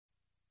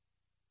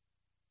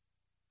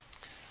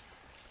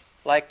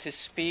like to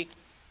speak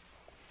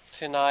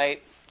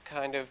tonight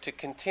kind of to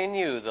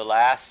continue the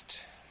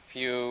last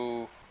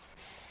few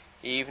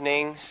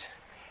evenings.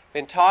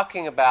 Been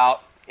talking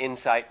about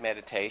insight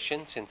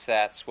meditation, since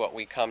that's what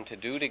we come to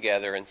do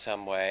together in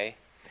some way.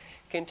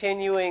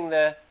 Continuing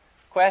the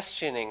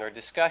questioning or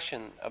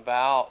discussion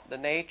about the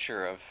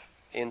nature of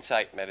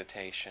insight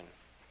meditation.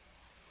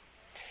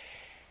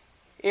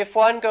 If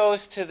one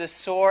goes to the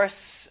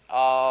source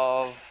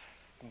of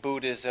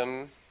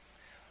Buddhism,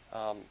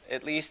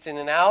 at least in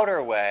an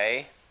outer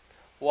way,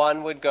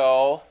 one would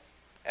go,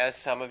 as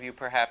some of you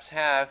perhaps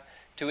have,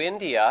 to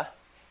India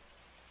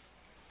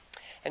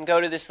and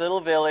go to this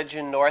little village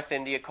in North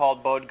India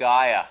called Bodh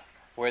Gaya,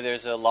 where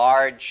there's a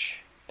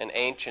large and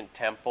ancient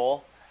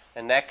temple,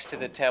 and next to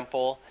the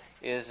temple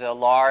is a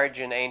large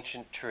and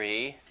ancient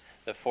tree,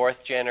 the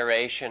fourth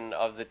generation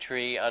of the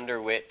tree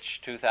under which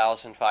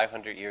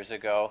 2,500 years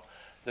ago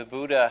the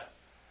Buddha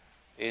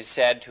is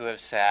said to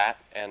have sat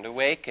and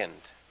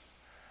awakened.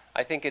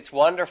 I think it's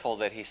wonderful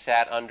that he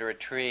sat under a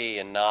tree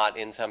and not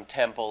in some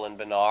temple in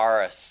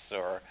Benares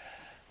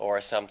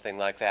or something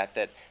like that,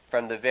 that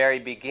from the very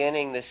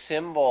beginning the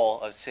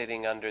symbol of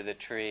sitting under the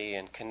tree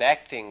and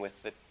connecting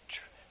with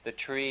the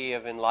tree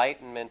of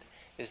enlightenment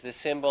is the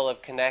symbol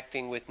of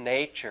connecting with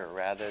nature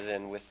rather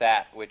than with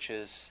that which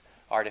is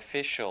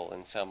artificial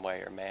in some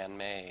way or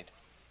man-made.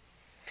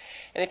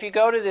 And if you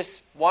go to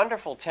this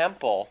wonderful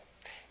temple,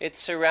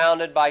 it's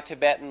surrounded by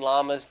Tibetan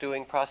lamas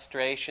doing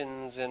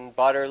prostrations and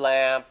butter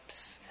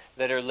lamps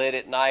that are lit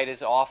at night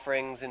as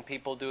offerings, and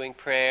people doing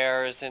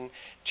prayers and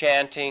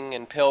chanting,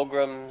 and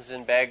pilgrims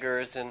and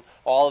beggars and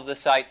all of the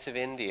sights of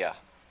India.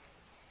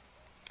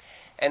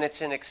 And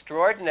it's an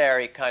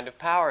extraordinary kind of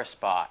power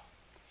spot.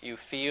 You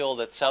feel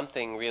that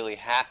something really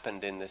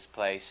happened in this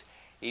place,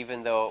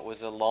 even though it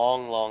was a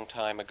long, long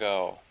time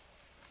ago.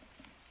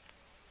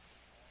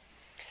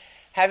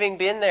 Having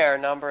been there a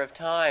number of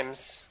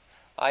times,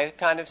 I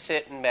kind of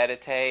sit and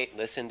meditate,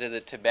 listen to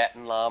the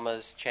Tibetan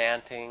lamas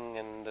chanting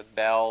and the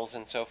bells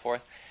and so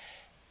forth,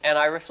 and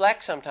I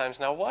reflect sometimes,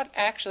 now what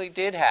actually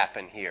did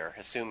happen here,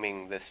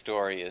 assuming the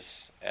story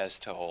is as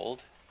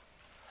told?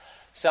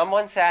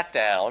 Someone sat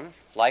down,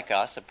 like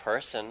us, a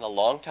person, a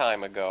long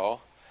time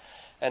ago,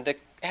 and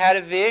had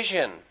a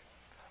vision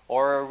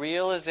or a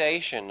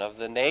realization of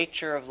the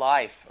nature of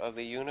life, of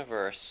the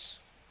universe,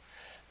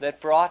 that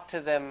brought to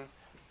them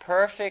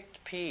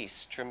perfect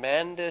peace,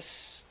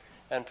 tremendous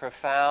and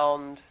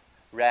profound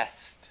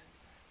rest,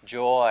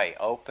 joy,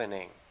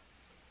 opening,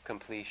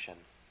 completion.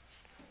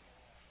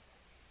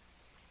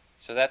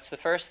 So that's the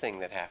first thing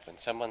that happened.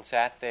 Someone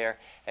sat there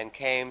and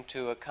came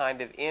to a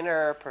kind of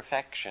inner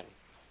perfection.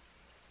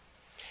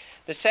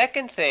 The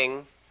second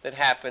thing that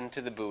happened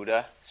to the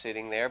Buddha,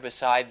 sitting there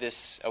beside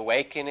this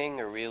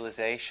awakening or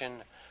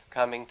realization,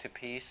 coming to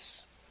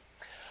peace,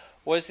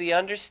 was the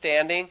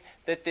understanding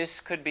that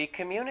this could be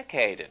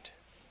communicated,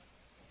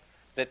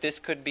 that this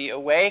could be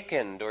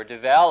awakened or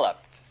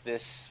developed,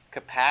 this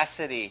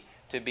capacity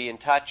to be in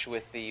touch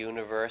with the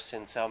universe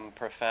in some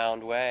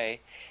profound way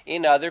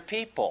in other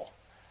people.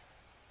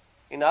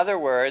 In other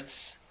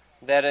words,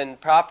 that in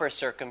proper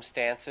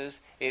circumstances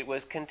it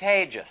was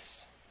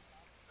contagious.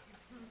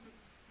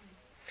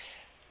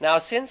 Now,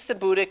 since the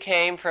Buddha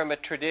came from a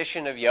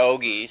tradition of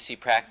yogis, he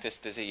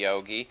practiced as a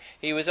yogi,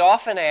 he was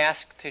often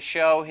asked to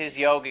show his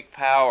yogic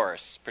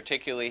powers,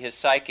 particularly his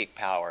psychic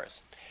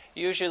powers.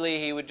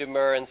 Usually he would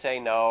demur and say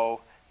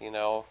no,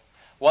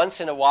 Once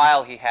in a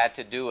while he had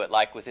to do it,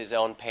 like with his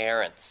own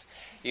parents.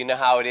 You know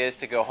how it is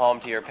to go home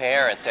to your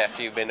parents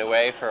after you've been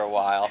away for a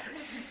while.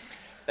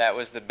 That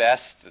was the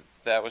best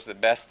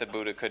the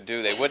Buddha could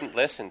do. They wouldn't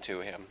listen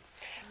to him.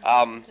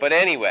 But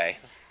anyway,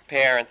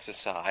 parents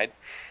aside,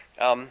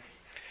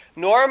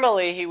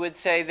 normally he would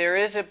say, there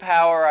is a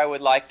power I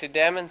would like to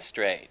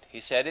demonstrate. He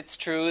said, it's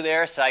true,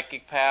 there are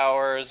psychic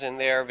powers and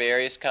there are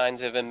various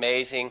kinds of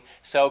amazing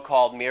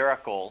so-called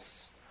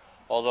miracles.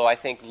 Although I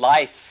think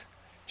life,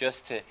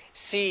 just to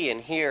see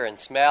and hear and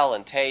smell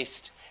and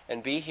taste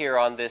and be here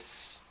on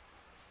this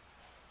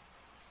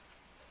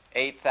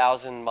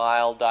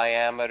 8,000-mile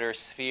diameter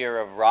sphere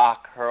of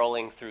rock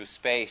hurling through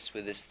space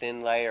with this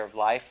thin layer of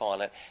life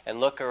on it, and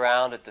look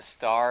around at the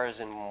stars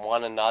and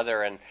one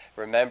another and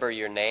remember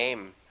your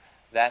name,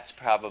 that's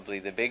probably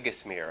the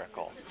biggest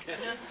miracle.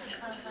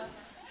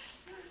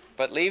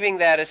 But leaving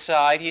that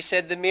aside, he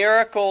said the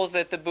miracles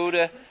that the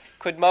Buddha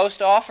could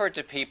most offer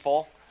to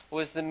people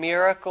was the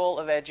miracle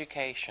of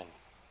education.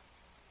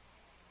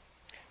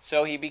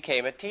 So he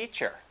became a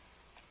teacher.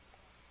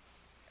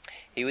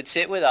 He would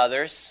sit with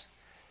others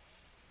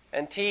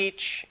and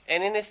teach,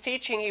 and in his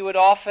teaching he would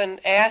often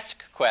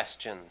ask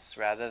questions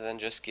rather than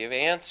just give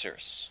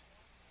answers.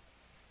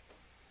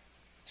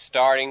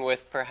 Starting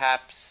with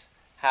perhaps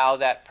how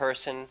that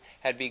person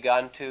had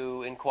begun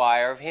to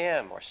inquire of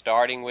him, or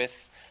starting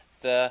with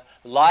the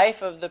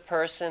life of the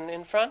person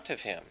in front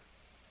of him.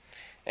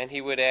 And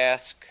he would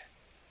ask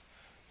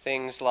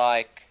things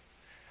like,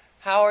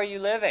 how are you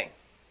living?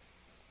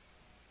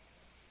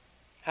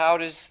 How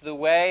does the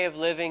way of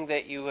living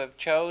that you have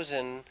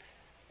chosen,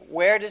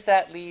 where does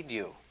that lead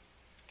you?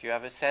 Do you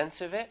have a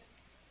sense of it?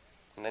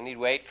 And then he'd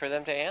wait for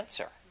them to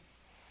answer.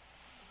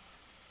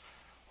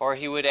 Or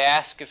he would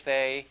ask if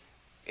they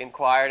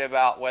inquired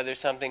about whether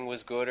something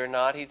was good or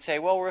not. He'd say,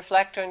 well,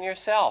 reflect on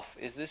yourself.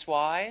 Is this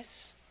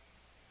wise?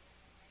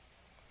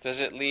 Does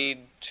it lead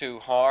to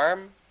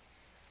harm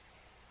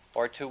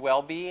or to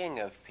well-being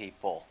of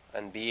people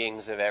and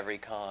beings of every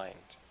kind?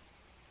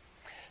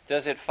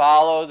 Does it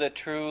follow the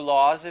true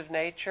laws of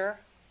nature,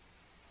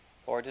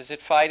 or does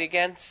it fight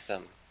against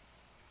them?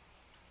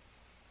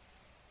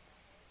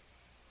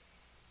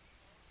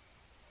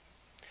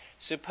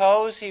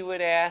 Suppose he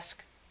would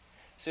ask,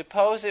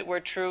 suppose it were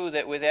true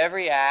that with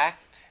every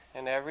act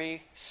and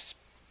every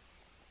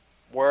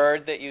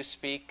word that you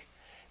speak,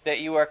 that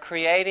you are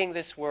creating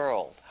this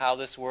world, how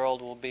this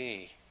world will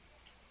be.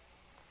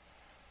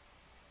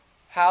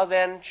 How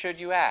then should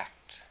you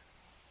act?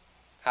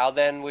 How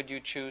then would you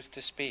choose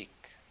to speak?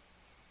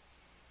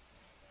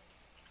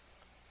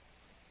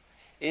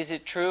 Is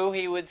it true,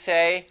 he would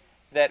say,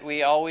 that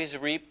we always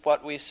reap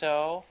what we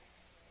sow?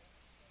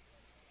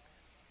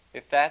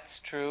 If that's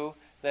true,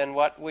 then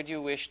what would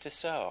you wish to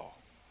sow?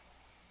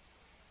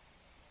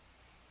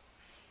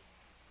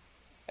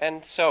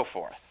 And so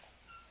forth.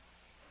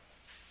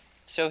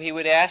 So he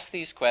would ask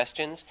these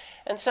questions,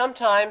 and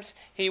sometimes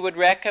he would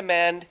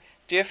recommend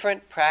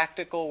different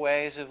practical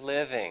ways of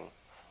living,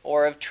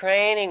 or of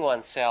training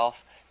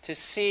oneself to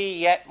see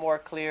yet more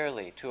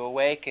clearly, to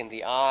awaken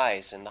the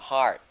eyes and the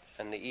heart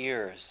and the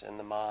ears and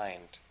the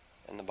mind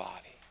and the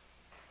body.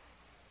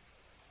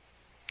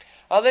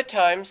 Other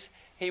times,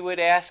 he would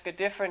ask a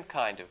different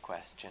kind of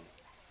question.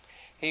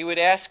 He would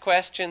ask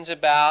questions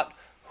about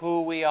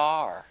who we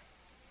are.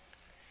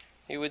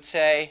 He would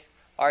say,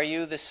 are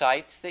you the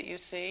sights that you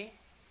see?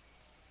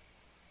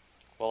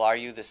 Well, are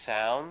you the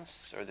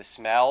sounds or the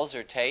smells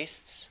or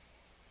tastes?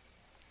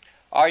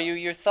 Are you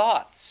your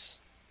thoughts?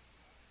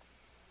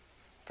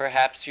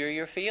 Perhaps you're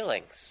your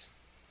feelings.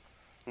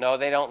 No,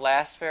 they don't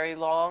last very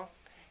long.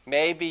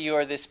 Maybe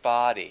you're this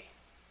body.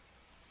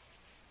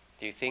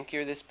 Do you think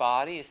you're this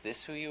body? Is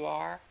this who you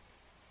are?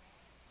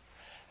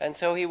 And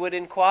so he would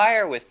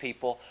inquire with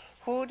people,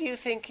 who do you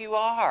think you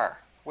are?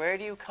 Where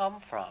do you come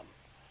from?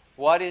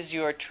 What is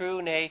your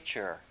true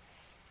nature?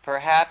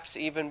 Perhaps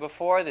even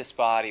before this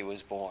body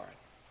was born.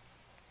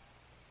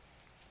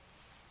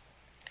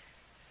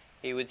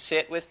 He would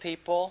sit with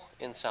people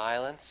in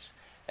silence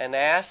and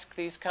ask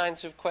these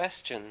kinds of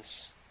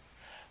questions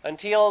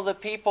until the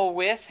people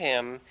with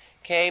him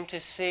came to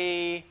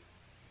see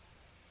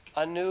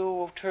a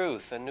new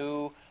truth, a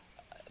new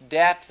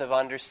depth of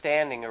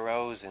understanding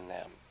arose in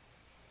them.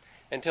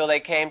 Until they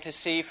came to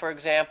see, for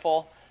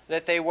example,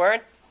 that they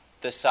weren't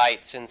the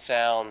sights and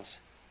sounds,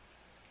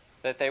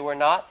 that they were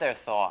not their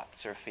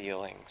thoughts or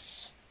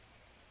feelings,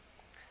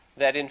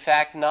 that in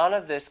fact none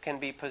of this can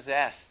be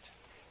possessed.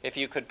 If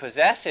you could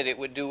possess it, it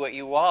would do what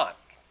you want.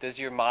 Does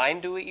your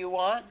mind do what you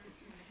want?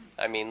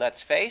 I mean,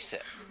 let's face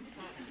it.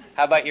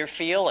 How about your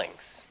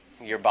feelings?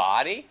 Your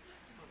body?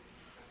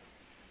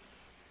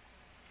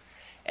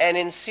 And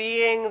in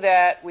seeing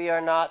that we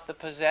are not the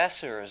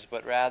possessors,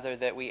 but rather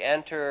that we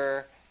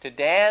enter to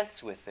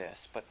dance with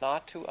this, but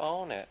not to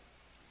own it,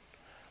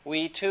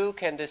 we too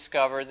can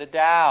discover the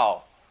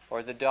Tao,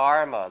 or the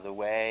Dharma, the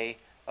way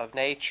of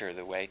nature,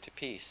 the way to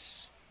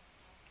peace.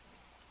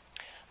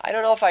 I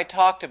don't know if I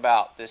talked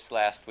about this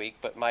last week,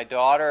 but my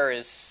daughter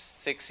is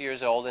 6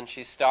 years old and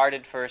she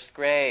started first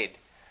grade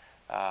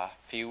a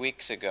few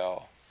weeks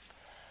ago.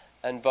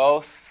 And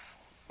both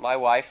my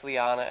wife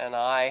Liana and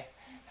I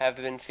have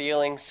been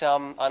feeling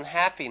some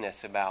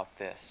unhappiness about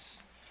this.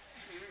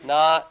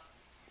 Not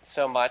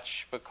so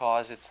much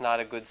because it's not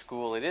a good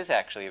school. It is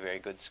actually a very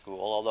good school,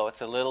 although it's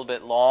a little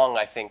bit long,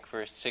 I think,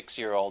 for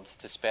 6-year-olds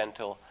to spend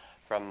till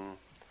from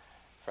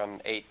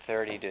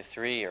 8:30 to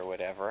 3 or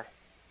whatever.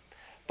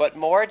 But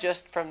more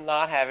just from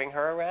not having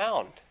her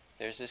around.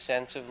 There's a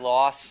sense of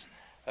loss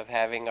of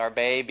having our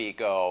baby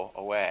go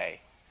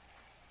away.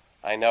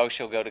 I know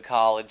she'll go to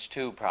college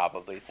too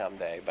probably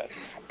someday, but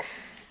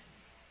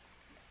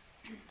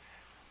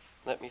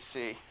let me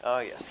see. Oh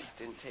yes,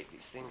 didn't take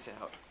these things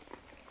out.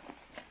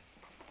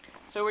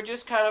 So we're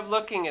just kind of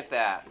looking at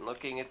that,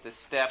 looking at the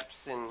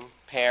steps in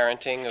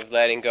parenting of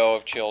letting go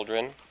of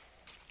children.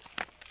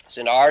 There's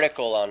an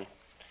article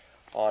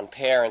on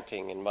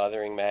parenting in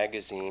Mothering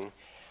Magazine.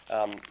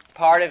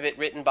 Part of it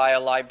written by a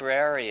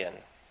librarian,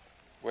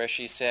 where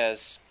she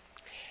says,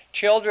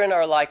 children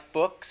are like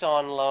books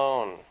on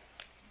loan.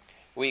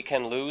 We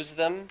can lose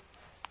them.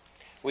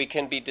 We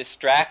can be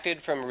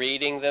distracted from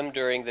reading them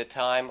during the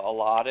time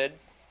allotted.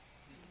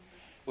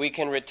 We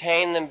can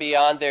retain them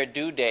beyond their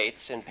due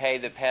dates and pay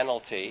the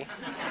penalty.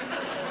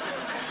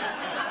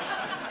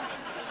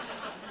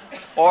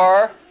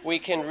 Or we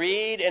can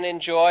read and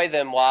enjoy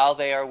them while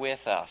they are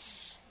with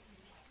us.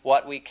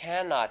 What we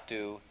cannot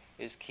do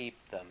is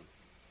keep them.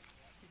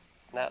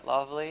 Isn't that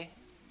lovely?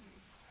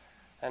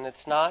 And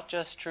it's not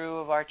just true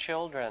of our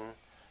children,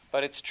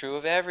 but it's true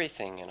of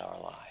everything in our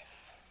life.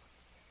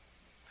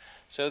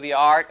 So the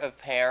art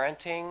of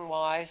parenting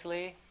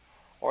wisely,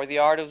 or the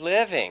art of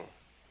living,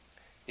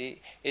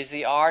 is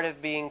the art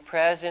of being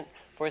present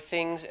for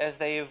things as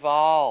they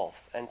evolve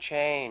and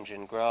change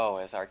and grow,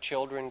 as our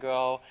children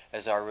grow,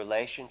 as our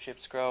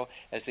relationships grow,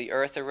 as the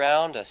earth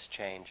around us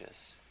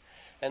changes.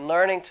 And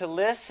learning to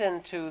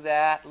listen to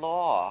that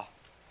law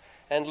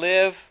and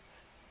live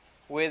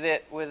with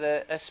it with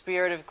a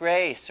spirit of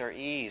grace or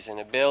ease and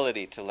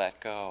ability to let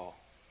go.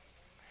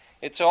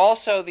 It's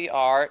also the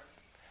art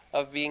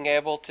of being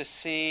able to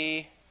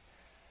see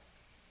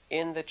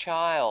in the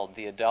child,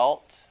 the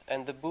adult,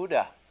 and the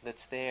Buddha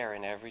that's there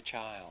in every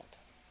child.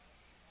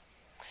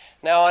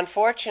 Now,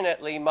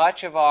 unfortunately,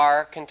 much of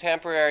our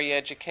contemporary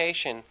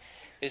education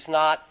is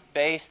not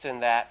based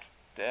in that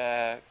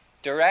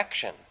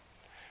direction.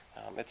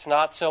 It's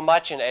not so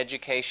much an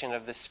education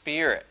of the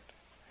spirit.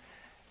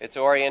 It's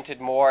oriented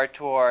more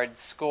toward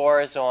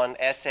scores on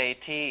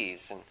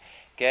SATs and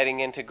getting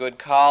into good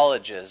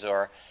colleges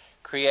or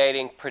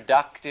creating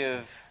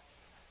productive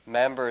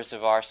members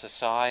of our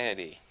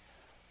society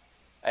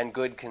and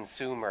good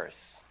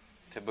consumers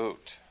to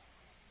boot.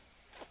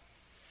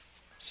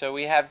 So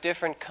we have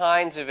different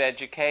kinds of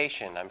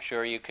education. I'm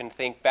sure you can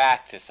think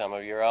back to some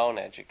of your own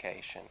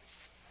education.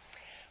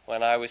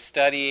 When I was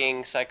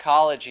studying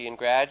psychology in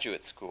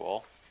graduate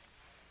school,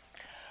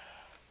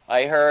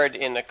 I heard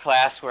in a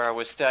class where I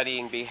was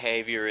studying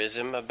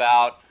behaviorism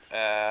about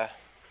a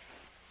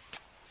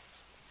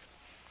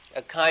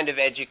kind of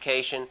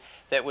education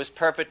that was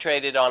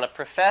perpetrated on a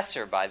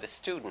professor by the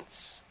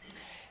students.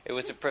 It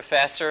was a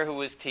professor who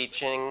was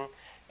teaching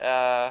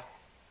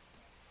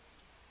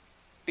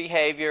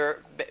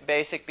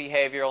basic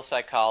behavioral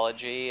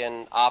psychology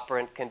and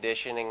operant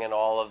conditioning and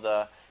all of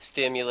the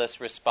stimulus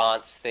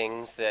response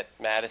things that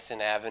Madison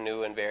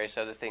Avenue and various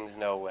other things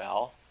know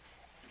well.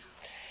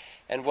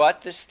 And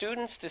what the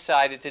students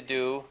decided to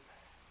do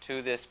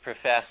to this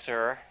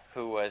professor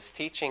who was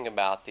teaching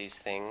about these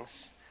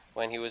things,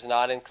 when he was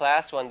not in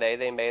class one day,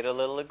 they made a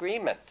little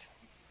agreement.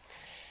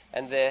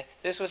 And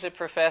this was a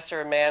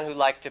professor, a man who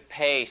liked to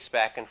pace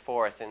back and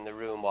forth in the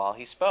room while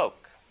he spoke.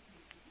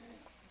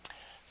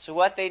 So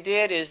what they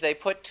did is they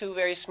put two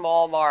very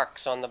small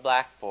marks on the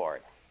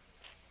blackboard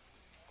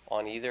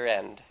on either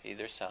end,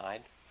 either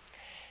side.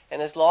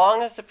 And as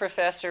long as the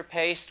professor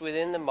paced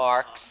within the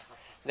marks,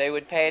 they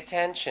would pay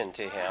attention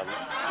to him.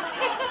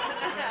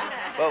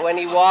 But when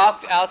he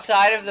walked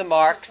outside of the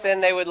marks,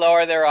 then they would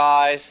lower their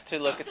eyes to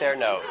look at their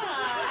notes.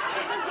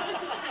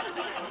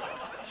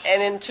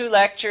 And in 2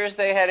 lectures,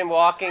 they had him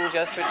walking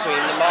just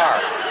between the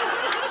marks.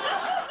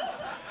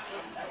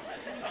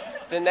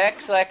 The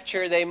next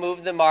lecture, they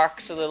moved the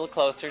marks a little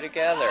closer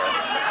together.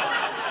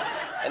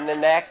 And the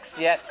next,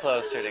 yet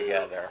closer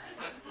together.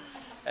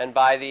 And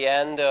by the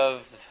end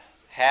of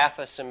half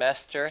a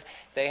semester,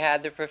 they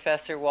had the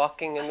professor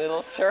walking in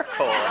little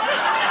circles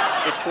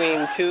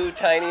between 2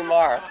 tiny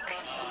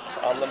marks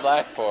on the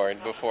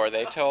blackboard before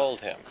they told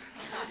him.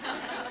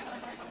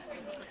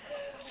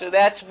 So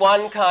that's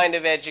one kind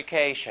of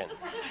education.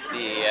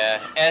 The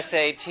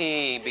SAT,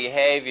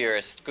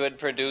 behaviorist, good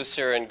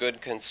producer and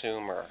good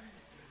consumer.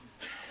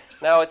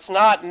 Now, it's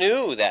not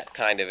new, that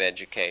kind of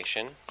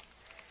education.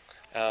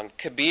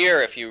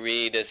 Kabir, if you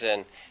read, is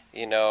an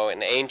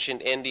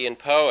ancient Indian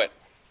poet,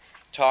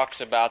 talks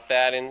about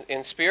that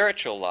in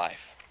spiritual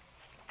life.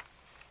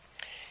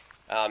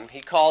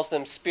 He calls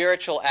them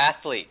spiritual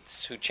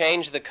athletes who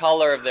change the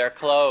color of their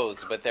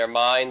clothes, but their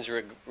minds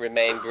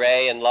remain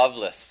gray and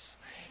loveless.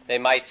 They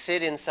might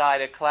sit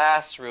inside a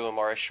classroom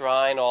or a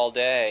shrine all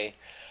day,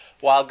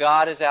 while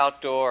God is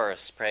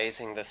outdoors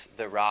praising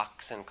the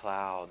rocks and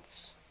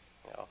clouds.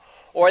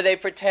 Or they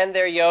pretend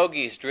they're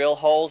yogis, drill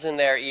holes in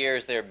their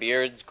ears, their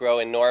beards grow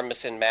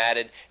enormous and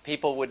matted.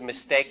 People would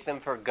mistake them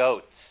for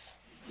goats.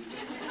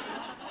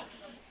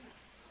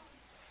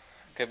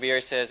 Kabir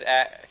says,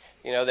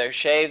 they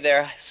shave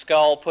their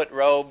skull, put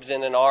robes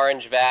in an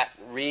orange vat,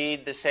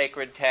 read the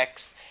sacred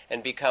texts,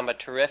 and become a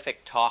terrific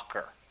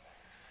talker.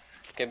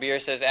 Kabir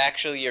says,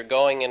 actually, you're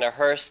going in a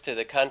hearse to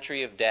the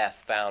country of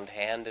death, bound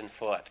hand and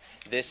foot.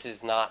 This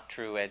is not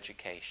true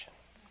education.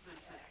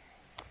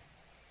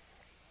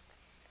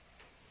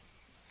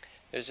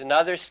 There's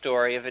another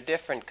story of a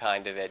different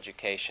kind of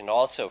education,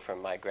 also from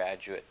my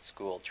graduate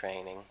school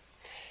training.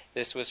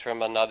 This was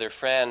from another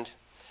friend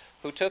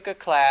who took a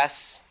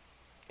class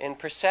in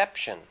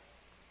perception.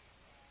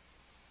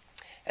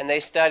 And they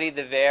studied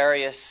the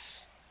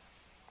various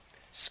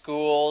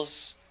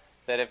schools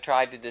that have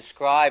tried to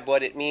describe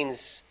what it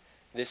means,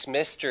 this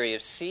mystery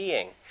of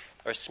seeing,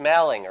 or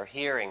smelling, or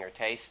hearing, or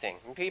tasting.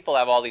 And people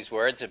have all these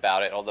words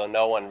about it, although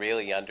no one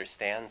really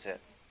understands it.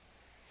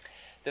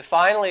 The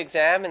final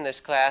exam in this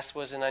class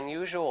was an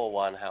unusual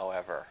one,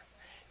 however.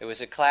 It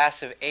was a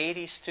class of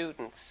 80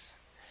 students,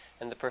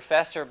 and the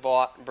professor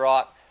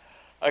brought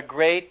a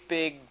great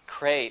big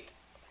crate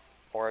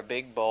or a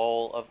big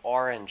bowl of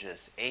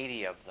oranges,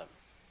 80 of them.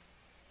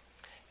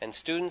 And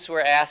students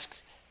were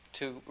asked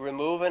to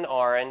remove an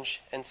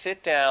orange and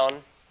sit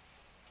down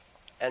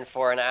and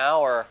for an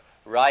hour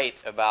write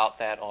about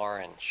that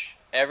orange.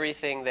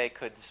 Everything they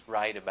could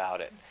write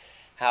about it.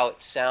 how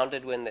it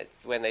sounded when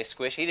they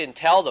squished. He didn't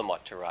tell them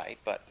what to write,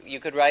 but you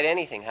could write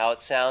anything. How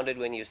it sounded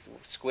when you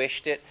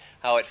squished it,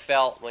 how it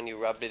felt when you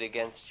rubbed it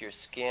against your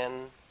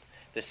skin,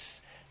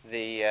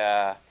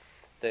 the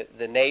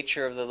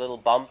nature of the little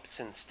bumps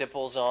and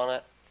stipples on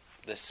it,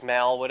 the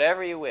smell,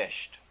 whatever you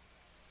wished.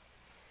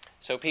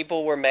 So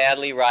people were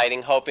madly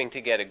writing, hoping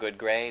to get a good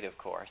grade, of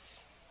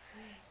course.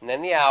 And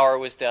then the hour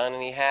was done,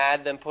 and he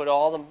had them put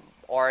all the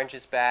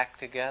oranges back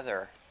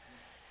together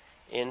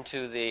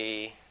into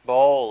the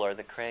bowl or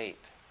the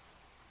crate.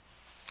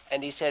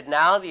 And he said,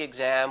 now the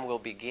exam will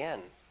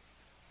begin.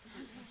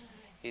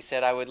 He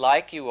said, I would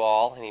like you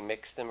all, and he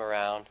mixed them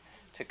around,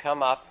 to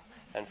come up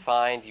and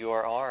find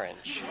your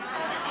orange.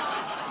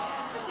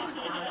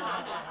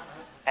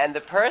 And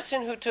the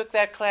person who took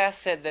that class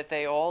said that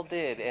they all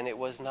did, and it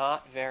was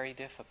not very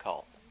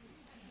difficult.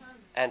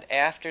 And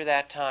after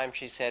that time,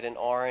 she said, an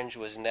orange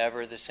was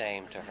never the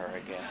same to her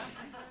again.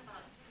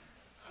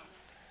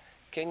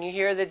 Can you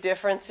hear the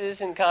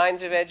differences in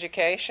kinds of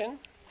education?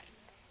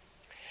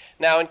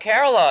 Now, in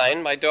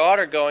Caroline, my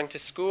daughter going to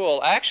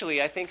school,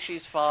 actually, I think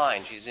she's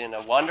fine. She's in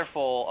a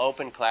wonderful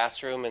open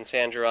classroom in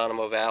San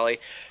Geronimo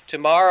Valley.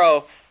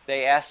 Tomorrow,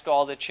 they ask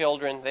all the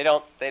children, they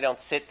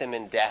don't sit them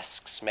in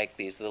desks, make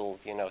these little,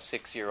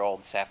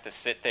 6-year-olds have to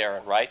sit there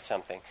and write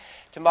something.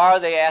 Tomorrow,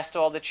 they asked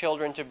all the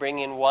children to bring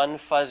in one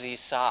fuzzy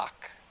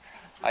sock.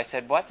 I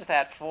said, what's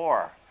that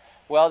for?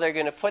 Well, they're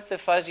going to put the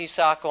fuzzy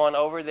sock on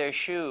over their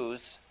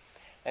shoes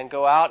and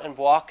go out and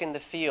walk in the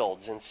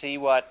fields and see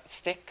what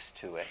sticks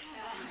to it.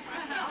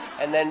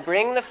 And then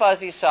bring the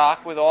fuzzy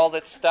sock with all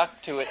that's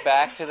stuck to it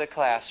back to the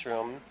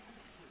classroom,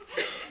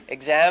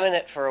 examine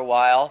it for a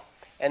while,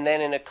 and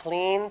then in a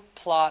clean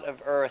plot of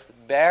earth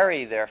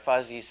bury their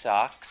fuzzy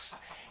socks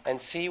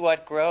and see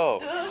what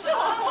grows.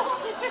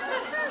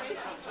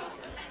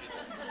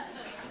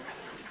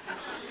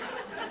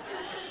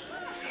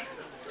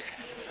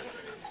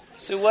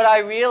 So what I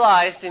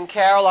realized in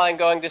Caroline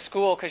going to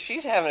school, because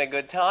she's having a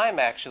good time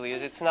actually,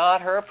 is it's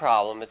not her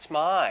problem, it's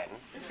mine.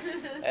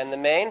 And the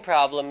main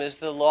problem is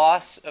the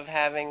loss of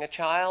having a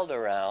child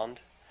around,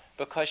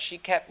 because she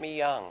kept me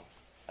young.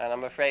 And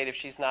I'm afraid if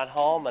she's not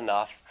home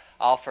enough,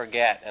 I'll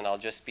forget and I'll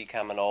just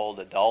become an old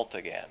adult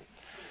again.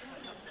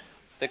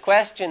 The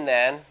question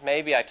then,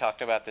 maybe I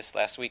talked about this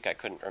last week, I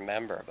couldn't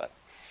remember, but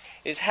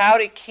is how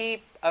to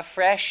keep a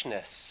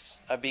freshness,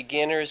 a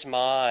beginner's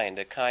mind,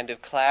 a kind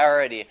of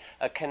clarity,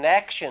 a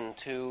connection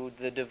to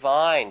the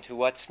divine, to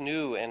what's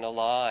new and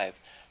alive,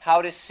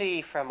 how to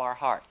see from our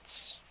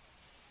hearts.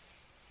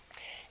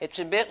 It's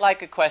a bit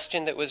like a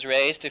question that was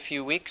raised a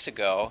few weeks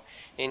ago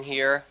in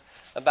here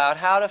about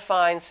how to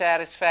find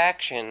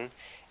satisfaction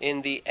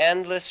in the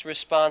endless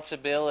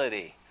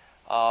responsibility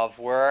of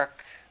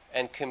work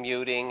and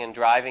commuting and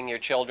driving your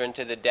children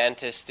to the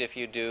dentist if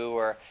you do,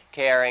 or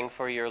caring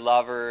for your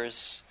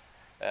lovers'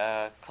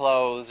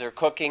 clothes, or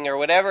cooking, or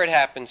whatever it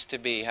happens to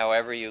be,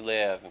 however you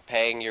live, and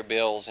paying your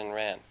bills and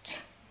rent.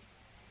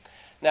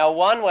 Now,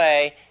 one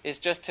way is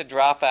just to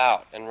drop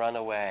out and run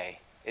away.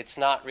 It's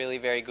not really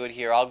very good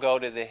here. I'll go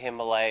to the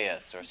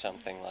Himalayas or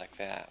something like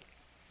that.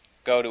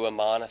 Go to a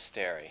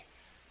monastery.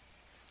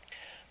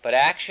 But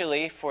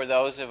actually, for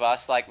those of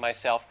us like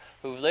myself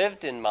who've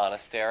lived in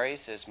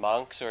monasteries as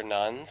monks or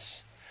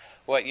nuns,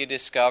 what you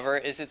discover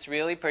is it's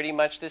really pretty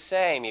much the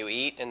same. You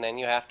eat and then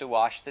you have to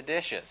wash the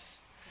dishes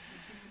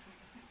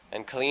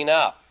and clean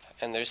up.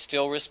 And there's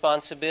still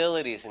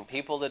responsibilities and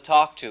people to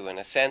talk to and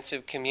a sense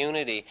of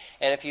community.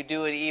 And if you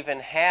do it even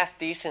half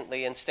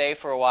decently and stay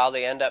for a while,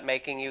 they end up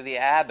making you the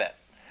abbot.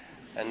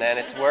 And then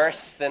it's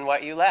worse than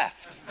what you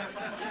left.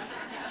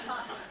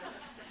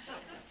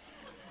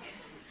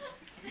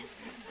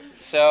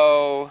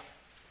 So,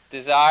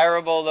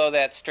 desirable though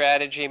that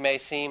strategy may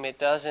seem, it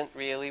doesn't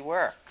really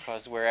work,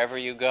 because wherever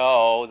you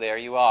go, there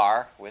you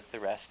are with the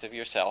rest of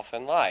yourself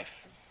and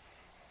life.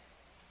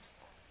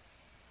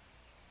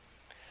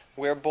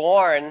 We're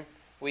born,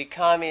 we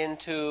come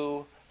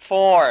into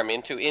form,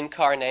 into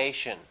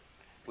incarnation.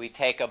 We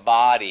take a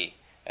body,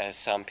 as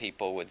some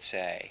people would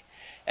say.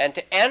 And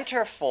to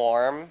enter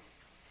form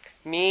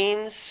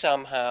means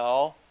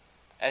somehow,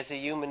 as a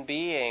human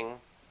being,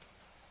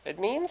 it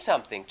means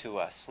something to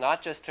us,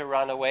 not just to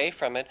run away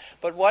from it,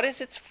 but what is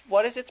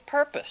its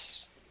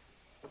purpose?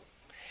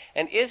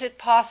 And is it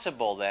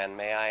possible then,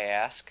 may I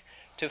ask,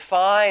 to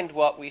find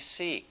what we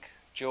seek,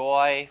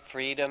 joy,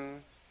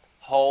 freedom,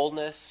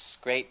 wholeness,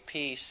 great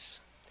peace,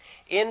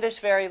 in this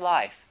very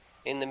life,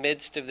 in the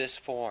midst of this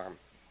form?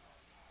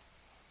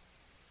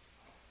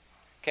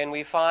 Can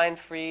we find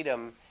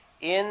freedom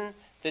in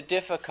the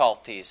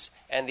difficulties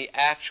and the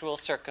actual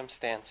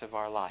circumstance of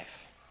our life?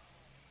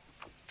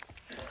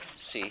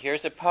 See,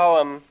 here's a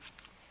poem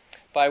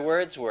by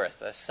Wordsworth,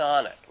 a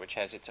sonnet, which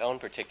has its own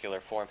particular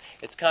form.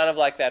 It's kind of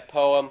like that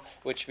poem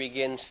which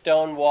begins,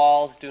 "Stone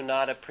walls do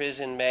not a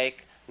prison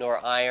make,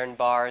 nor iron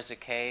bars a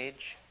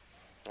cage."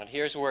 And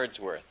here's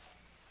Wordsworth.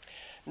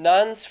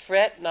 "Nuns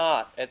fret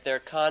not at their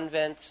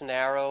convent's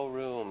narrow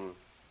room,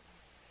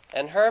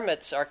 and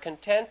hermits are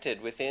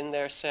contented within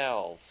their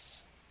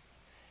cells,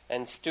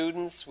 and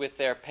students with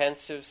their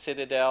pensive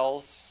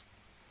citadels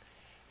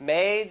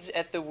Maids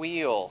at the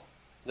wheel,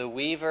 the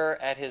weaver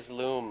at his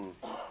loom,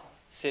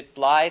 sit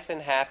blithe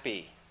and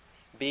happy,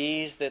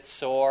 bees that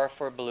soar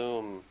for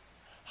bloom.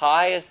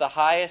 High as the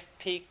highest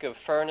peak of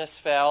furnace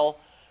fell,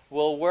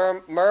 will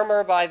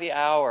murmur by the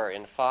hour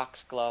in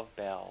foxglove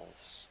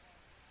bells.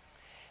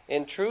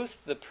 In truth,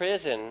 the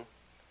prison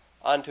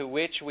unto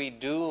which we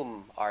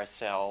doom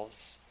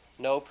ourselves,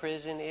 no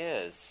prison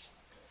is.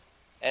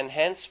 And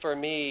hence for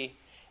me,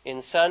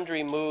 in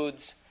sundry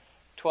moods,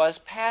 'twas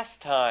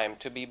pastime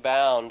to be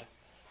bound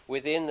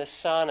within the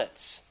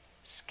sonnet's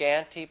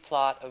scanty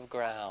plot of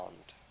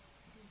ground.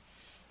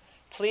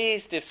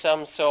 Pleased if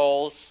some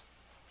souls,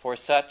 for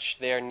such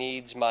their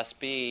needs must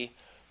be,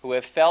 who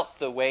have felt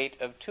the weight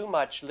of too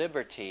much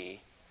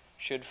liberty,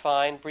 should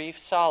find brief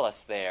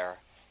solace there,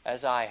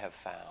 as I have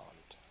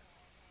found.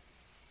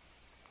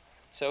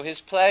 So his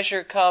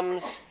pleasure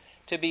comes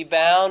to be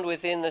bound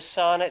within the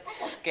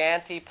sonnet's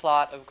scanty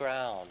plot of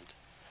ground,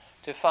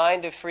 to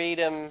find a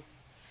freedom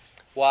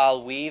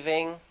while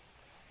weaving.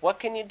 What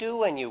can you do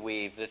when you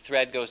weave? The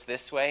thread goes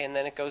this way and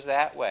then it goes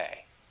that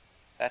way.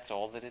 That's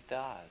all that it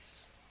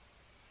does.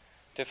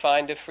 To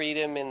find a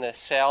freedom in the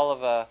cell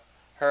of a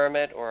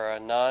hermit or a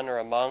nun or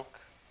a monk.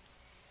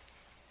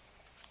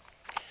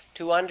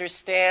 To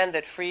understand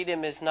that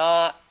freedom is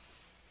not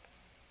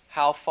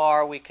how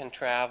far we can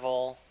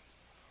travel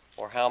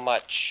or how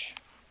much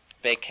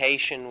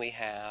vacation we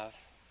have,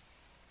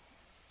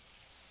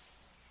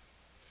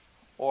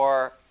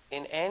 or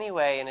in any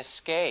way an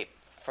escape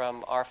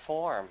from our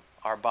form,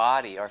 our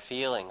body, our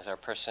feelings, our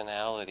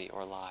personality,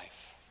 or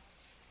life.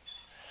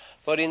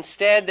 But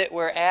instead that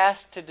we're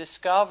asked to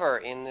discover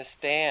in this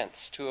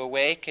dance, to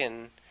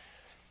awaken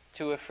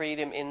to a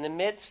freedom in the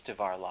midst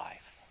of our life.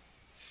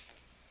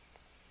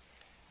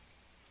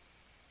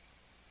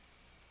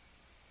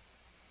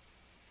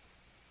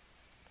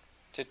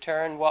 To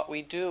turn what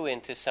we do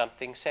into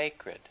something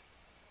sacred.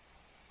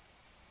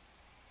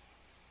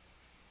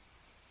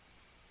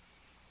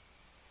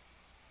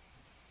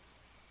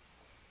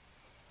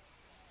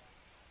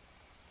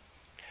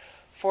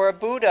 For a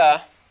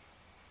Buddha,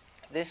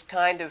 this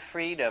kind of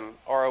freedom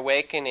or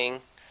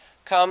awakening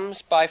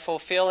comes by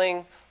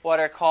fulfilling what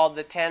are called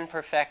the 10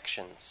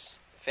 perfections.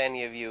 If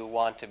any of you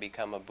want to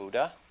become a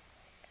Buddha,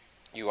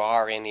 you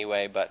are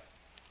anyway, but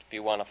if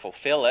you want to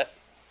fulfill it.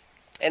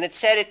 And it's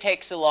said it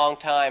takes a long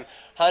time,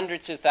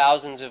 hundreds of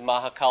thousands of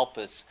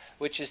mahakalpas,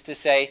 which is to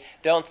say,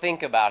 don't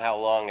think about how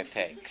long it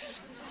takes.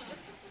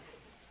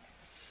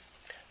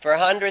 For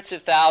hundreds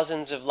of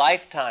thousands of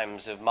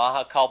lifetimes of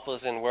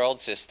mahakalpas and world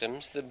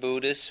systems, the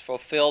Buddhas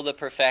fulfill the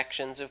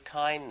perfections of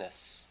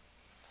kindness,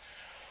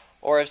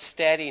 or of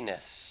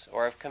steadiness,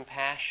 or of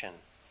compassion,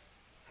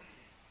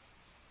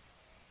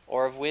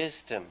 or of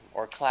wisdom,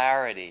 or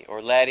clarity,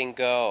 or letting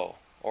go,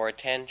 or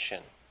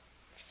attention,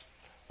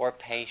 or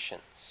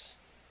patience.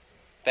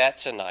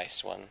 That's a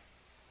nice one.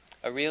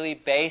 A really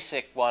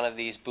basic one of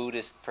these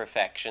Buddhist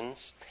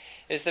perfections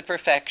is the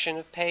perfection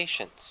of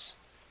patience,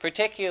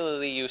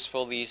 particularly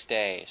useful these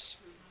days.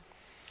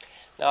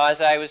 Now, as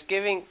I was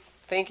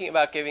thinking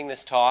about giving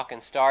this talk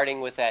and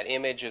starting with that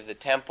image of the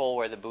temple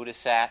where the Buddha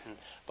sat in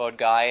Bodh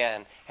Gaya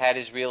and had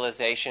his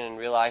realization and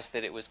realized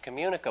that it was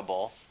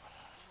communicable,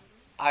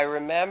 I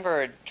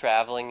remembered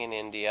traveling in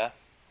India,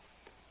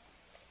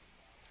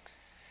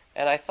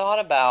 and I thought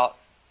about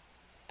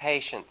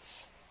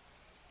patience.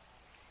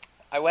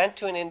 I went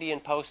to an Indian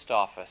post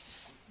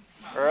office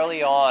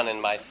early on in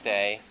my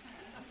stay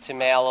to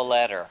mail a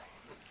letter.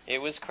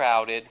 It was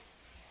crowded.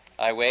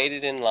 I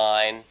waited in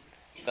line.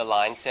 The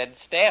line said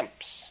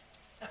stamps.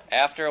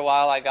 After a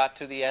while, I got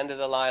to the end of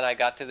the line. I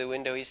got to the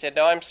window. He said,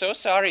 "No, I'm so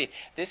sorry.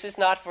 This is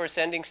not for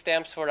sending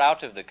stamps for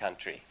out of the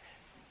country."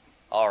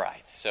 All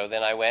right. So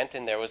then I went,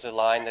 and there was a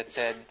line that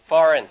said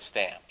foreign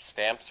stamps,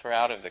 stamps for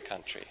out of the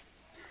country.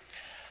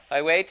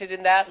 I waited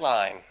in that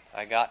line.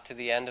 I got to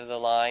the end of the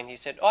line. He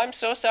said, "Oh, I'm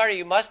so sorry.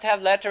 You must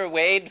have letter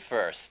weighed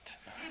first."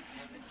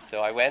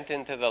 So I went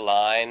into the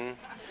line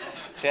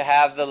to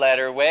have the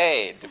letter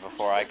weighed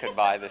before I could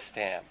buy the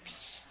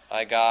stamps.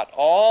 I got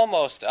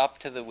almost up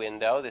to the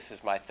window. This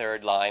is my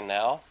third line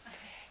now.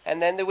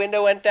 And then the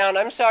window went down.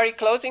 "I'm sorry,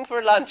 closing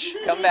for lunch.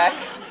 Come back.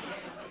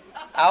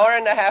 Hour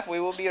and a half,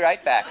 we will be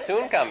right back.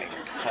 Soon coming."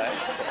 Right?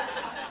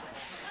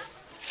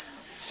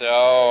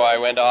 So I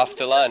went off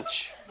to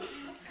lunch.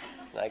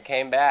 And I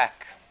came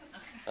back.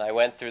 And I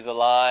went through the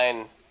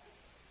line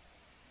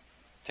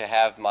to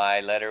have my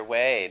letter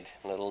weighed,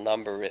 a little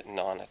number written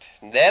on it.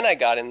 And then I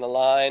got in the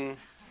line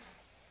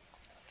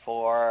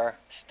for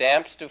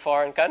stamps to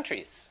foreign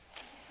countries.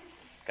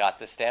 Got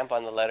the stamp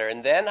on the letter.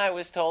 And then I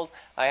was told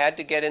I had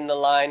to get in the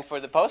line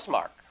for the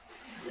postmark.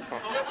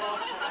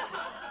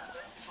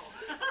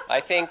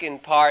 I think in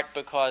part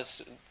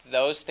because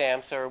those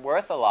stamps are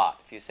worth a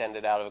lot. If you send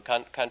it out of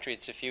a country,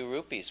 it's a few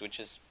rupees, which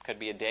could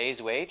be a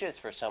day's wages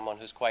for someone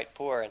who's quite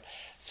poor. And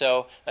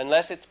so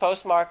unless it's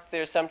postmarked,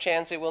 there's some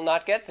chance it will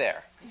not get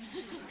there.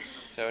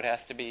 So it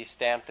has to be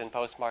stamped and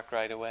postmarked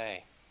right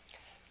away.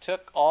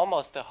 Took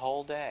almost a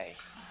whole day,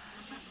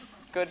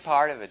 good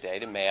part of a day,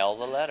 to mail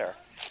the letter.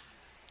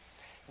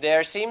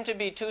 There seem to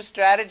be two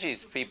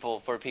strategies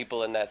for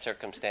people in that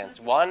circumstance.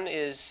 One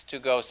is to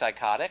go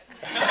psychotic.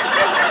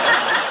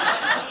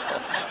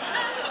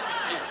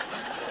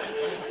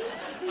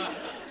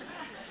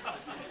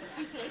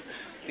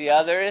 The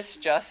other is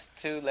just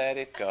to let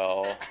it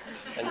go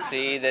and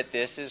see that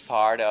this is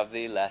part of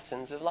the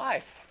lessons of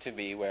life, to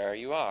be where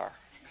you are.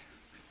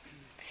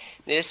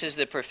 This is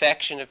the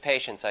perfection of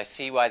patience. I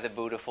see why the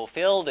Buddha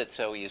fulfilled it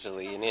so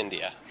easily in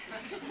India.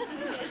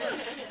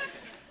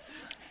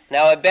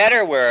 Now, a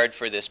better word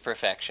for this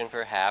perfection,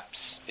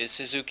 perhaps, is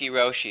Suzuki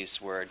Roshi's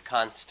word,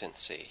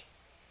 constancy.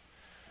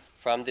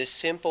 From this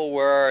simple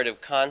word of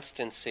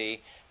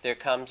constancy, there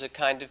comes a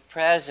kind of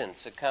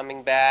presence, a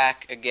coming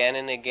back again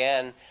and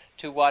again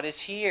to what is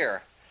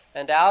here.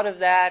 And out of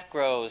that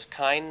grows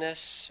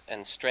kindness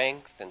and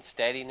strength and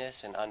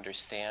steadiness and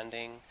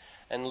understanding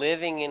and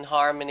living in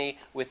harmony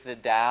with the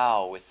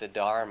Tao, with the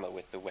Dharma,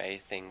 with the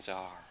way things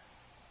are.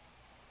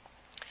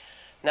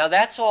 Now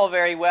that's all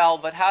very well,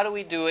 but how do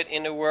we do it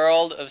in a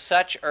world of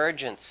such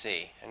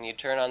urgency? And you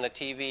turn on the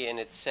TV and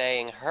it's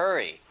saying,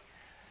 hurry,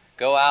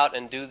 go out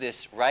and do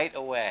this right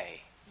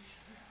away,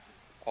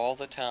 all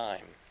the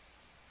time.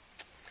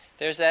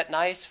 There's that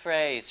nice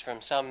phrase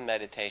from some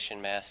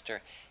meditation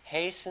master,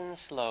 hasten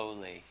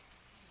slowly.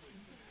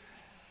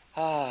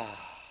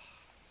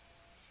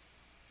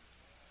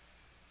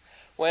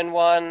 When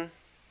one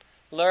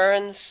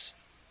learns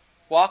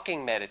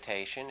walking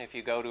meditation, if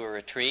you go to a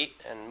retreat,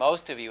 and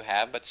most of you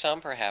have, but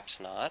some perhaps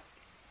not,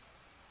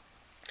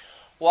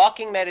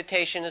 walking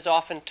meditation is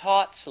often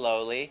taught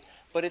slowly,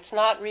 but it's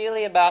not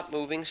really about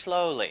moving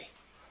slowly.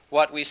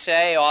 What we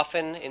say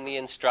often in the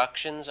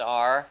instructions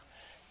are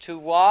to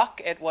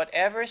walk at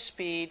whatever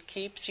speed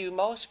keeps you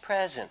most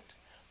present,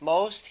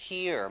 most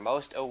here,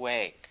 most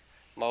awake,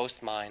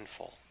 most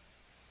mindful.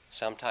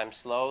 Sometimes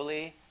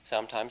slowly,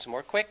 sometimes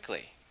more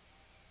quickly.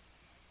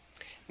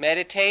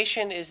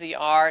 Meditation is the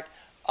art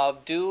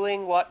of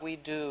doing what we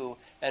do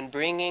and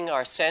bringing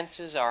our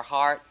senses, our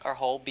heart, our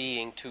whole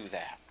being to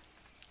that.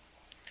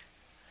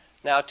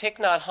 Now, Thich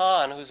Nhat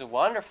Hanh, who's a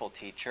wonderful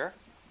teacher,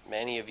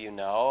 many of you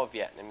know, a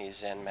Vietnamese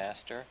Zen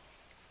master,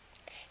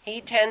 he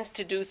tends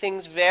to do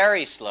things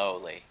very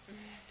slowly.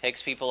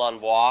 Takes people on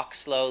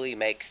walks slowly,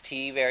 makes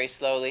tea very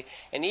slowly,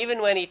 and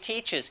even when he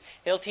teaches,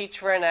 he'll teach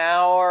for an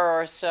hour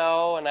or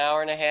so, an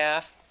hour and a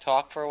half,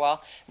 talk for a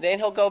while. Then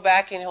he'll go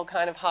back and he'll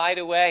kind of hide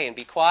away and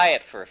be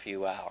quiet for a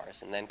few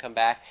hours, and then come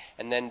back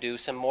and then do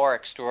some more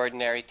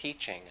extraordinary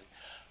teaching.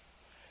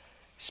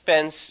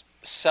 Spends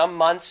some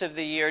months of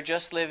the year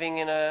just living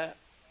in a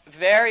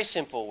very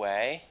simple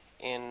way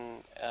in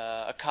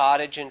a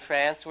cottage in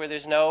France where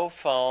there's no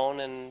phone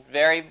and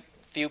very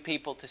few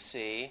people to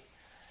see.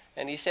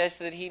 And he says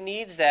that he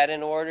needs that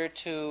in order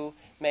to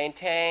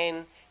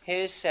maintain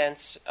his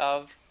sense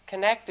of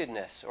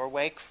connectedness or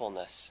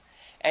wakefulness.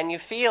 And you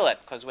feel it,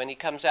 because when he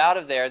comes out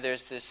of there,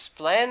 there's this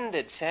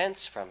splendid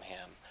sense from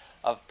him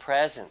of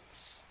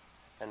presence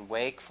and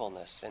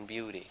wakefulness and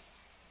beauty.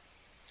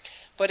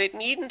 But it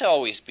needn't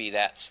always be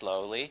that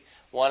slowly.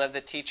 One of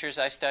the teachers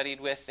I studied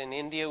with in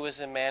India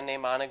was a man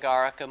named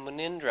Anagarika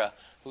Munindra,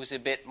 who's a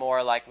bit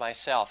more like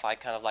myself. I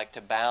kind of like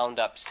to bound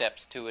up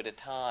steps two at a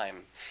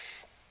time.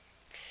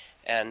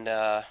 And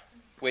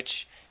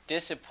which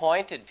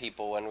disappointed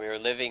people when we were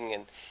living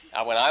in,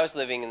 when I was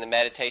living in the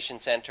meditation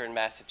center in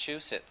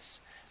Massachusetts,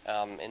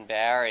 in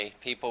Barrie.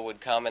 People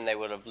would come and they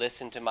would have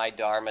listened to my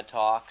Dharma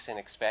talks and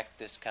expect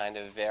this kind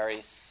of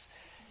very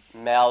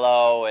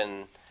mellow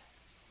and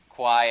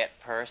quiet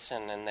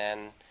person, and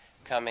then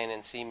come in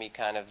and see me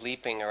kind of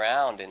leaping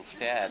around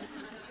instead.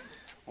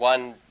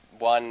 One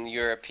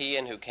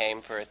European who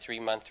came for a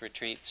 3-month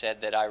retreat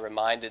said that I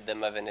reminded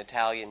them of an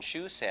Italian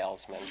shoe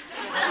salesman.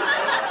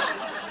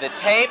 The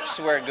tapes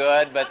were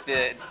good, but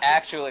the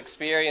actual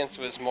experience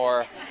was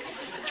more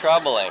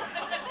troubling.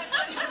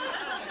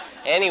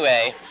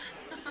 Anyway,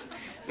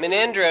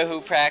 Munindra, who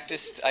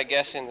practiced, I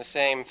guess, in the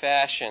same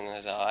fashion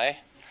as I,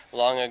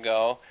 long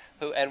ago,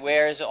 and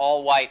wears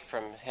all white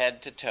from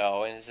head to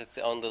toe, and has its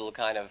own little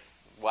kind of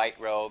white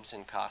robes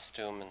and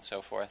costume and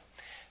so forth,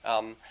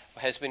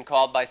 has been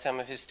called by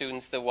some of his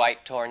students the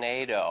White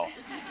Tornado,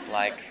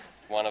 like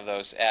one of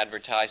those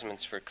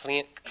advertisements for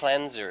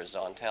cleansers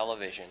on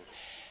television.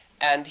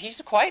 And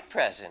he's quite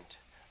present,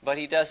 but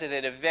he does it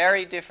at a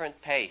very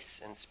different pace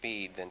and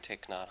speed than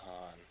Thich Nhat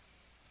Hanh.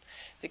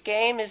 The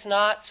game is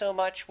not so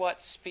much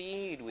what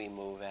speed we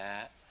move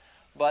at,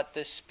 but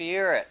the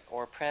spirit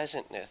or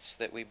presentness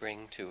that we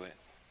bring to it.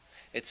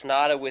 It's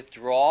not a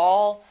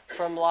withdrawal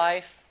from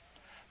life,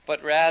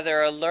 but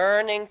rather a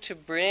learning to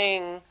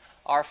bring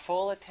our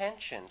full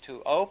attention,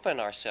 to open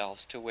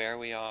ourselves to where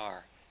we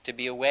are, to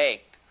be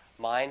awake,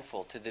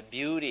 mindful to the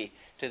beauty,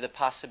 to the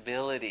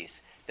possibilities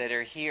that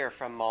are here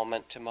from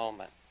moment to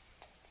moment.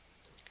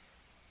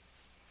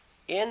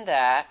 In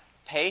that,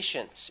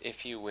 patience,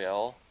 if you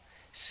will,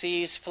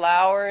 sees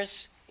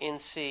flowers in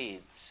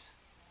seeds.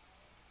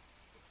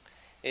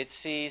 It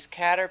sees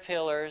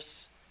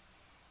caterpillars,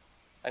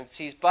 and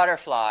sees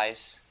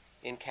butterflies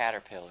in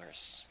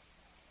caterpillars.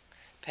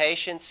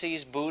 Patience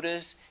sees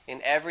Buddhas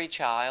in every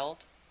child,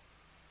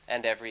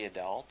 and every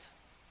adult.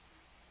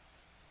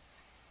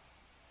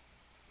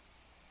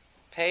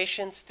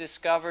 Patience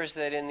discovers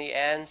that in the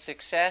end,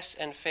 success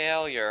and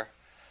failure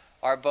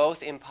are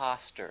both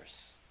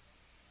impostors,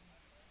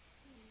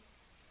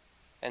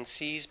 and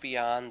sees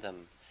beyond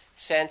them,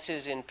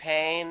 senses in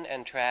pain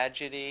and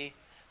tragedy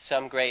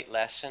some great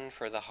lesson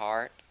for the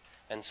heart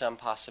and some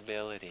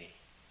possibility.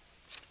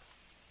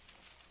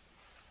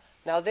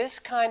 Now this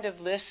kind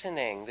of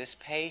listening, this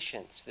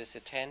patience, this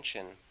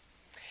attention,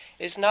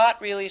 is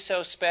not really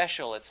so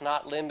special. It's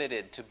not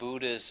limited to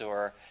Buddhas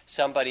or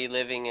somebody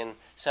living in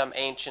some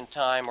ancient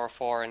time or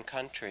foreign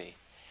country.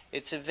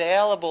 It's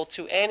available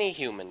to any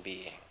human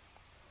being.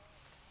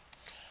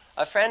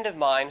 A friend of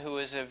mine who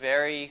is a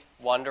very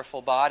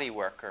wonderful body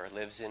worker,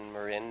 lives in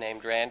Marin,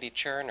 named Randy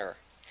Cherner,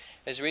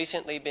 has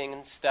recently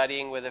been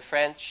studying with a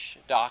French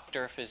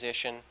doctor,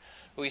 physician,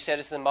 who he said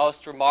is the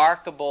most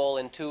remarkable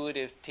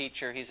intuitive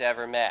teacher he's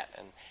ever met.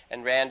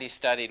 And Randy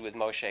studied with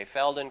Moshe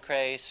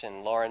Feldenkrais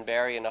and Lauren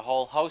Berry and a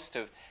whole host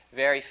of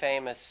very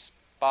famous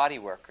body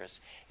workers.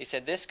 He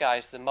said, this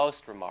guy's the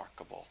most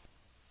remarkable.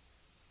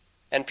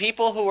 And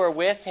people who were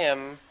with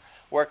him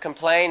were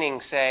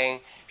complaining, saying,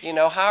 you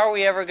know, how are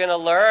we ever going to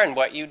learn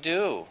what you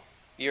do?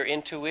 Your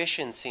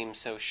intuition seems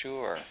so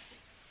sure.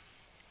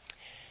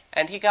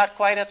 And he got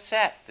quite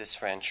upset, this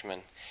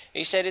Frenchman.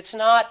 He said, it's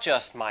not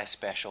just my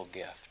special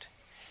gift.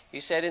 He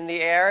said, in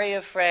the area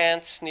of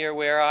France near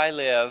where I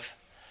live,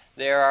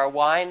 there are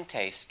wine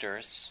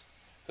tasters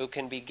who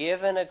can be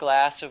given a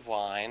glass of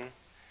wine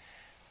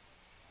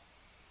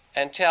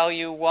and tell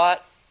you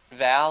what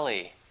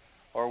valley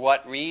or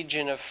what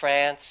region of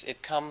France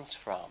it comes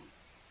from,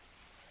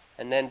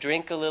 and then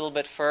drink a little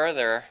bit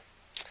further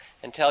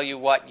and tell you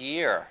what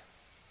year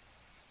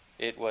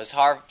it was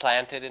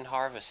planted and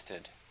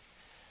harvested,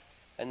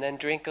 and then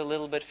drink a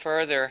little bit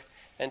further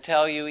and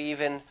tell you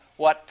even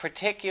what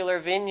particular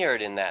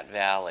vineyard in that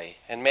valley,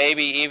 and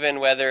maybe even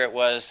whether it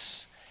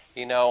was,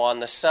 you know, on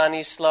the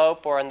sunny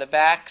slope or on the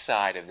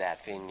backside of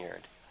that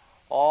vineyard,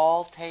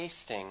 all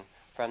tasting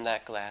from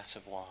that glass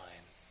of wine.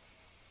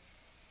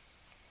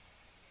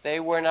 They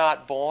were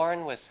not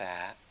born with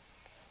that,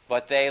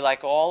 but they,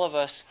 like all of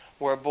us,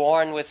 were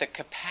born with the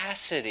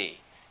capacity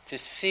to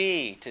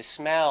see, to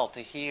smell,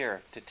 to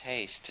hear, to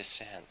taste, to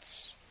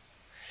sense.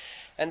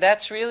 And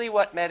that's really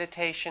what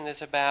meditation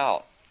is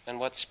about, and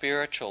what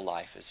spiritual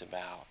life is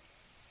about.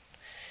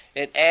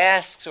 It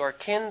asks or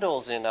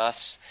kindles in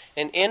us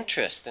an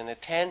interest, an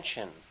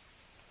attention,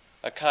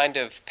 a kind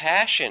of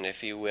passion,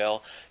 if you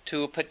will,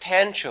 to a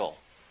potential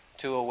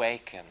to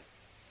awaken.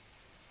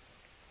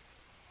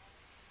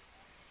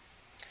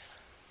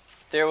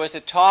 There was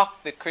a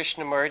talk that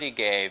Krishnamurti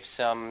gave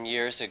some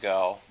years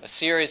ago, a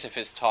series of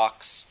his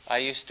talks. I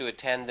used to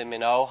attend them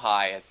in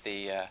Ojai at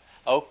the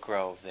Oak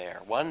Grove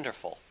there.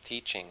 Wonderful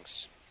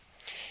teachings.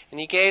 And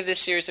he gave this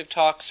series of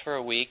talks for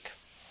a week.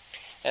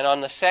 And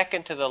on the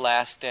second to the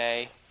last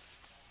day,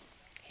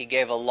 he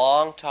gave a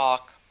long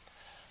talk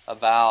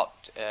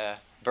about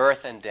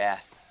birth and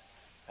death,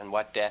 and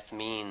what death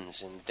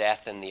means, and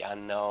death and the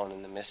unknown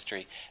and the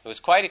mystery. It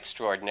was quite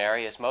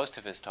extraordinary, as most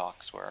of his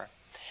talks were.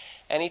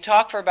 And he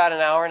talked for about an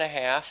hour and a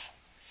half,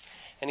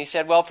 and he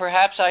said, well,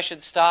 perhaps I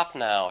should stop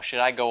now. Should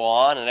I go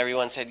on? And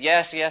everyone said,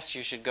 yes,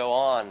 you should go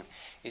on.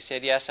 He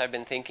said, yes, I've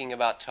been thinking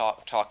about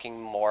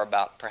talking more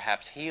about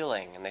perhaps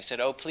healing. And they said,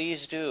 oh,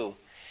 please do.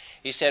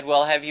 He said,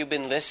 well, have you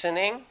been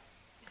listening?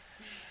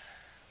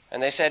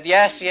 And they said,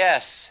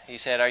 yes. He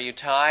said, are you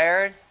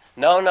tired?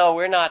 No,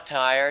 we're not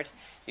tired.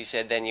 He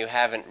said, then you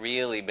haven't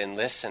really been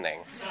listening.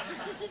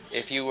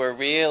 If you were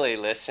really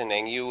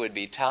listening, you would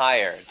be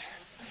tired.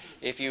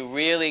 If you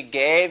really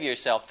gave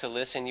yourself to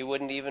listen, you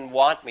wouldn't even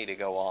want me to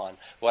go on.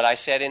 What I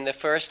said in the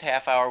first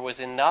half hour was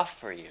enough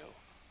for you.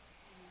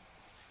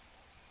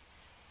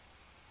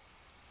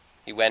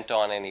 He went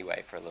on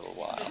anyway for a little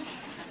while.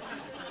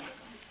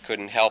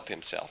 Couldn't help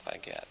himself, I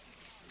get.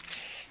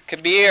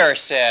 Kabir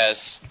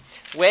says,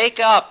 wake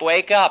up.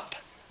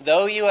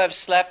 Though you have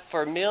slept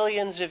for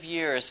millions of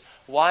years,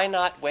 why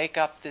not wake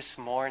up this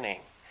morning?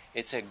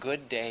 It's a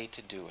good day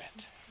to do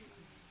it.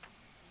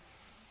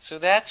 So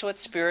that's what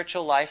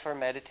spiritual life or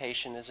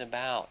meditation is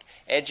about.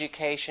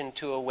 Education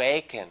to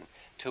awaken,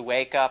 to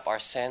wake up our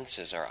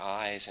senses, our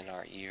eyes and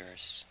our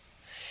ears.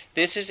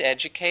 This is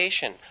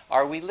education.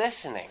 Are we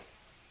listening?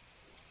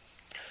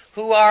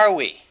 Who are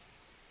we?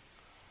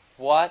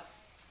 What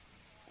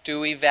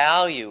do we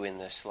value in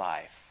this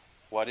life?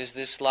 What is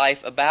this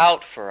life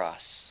about for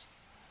us?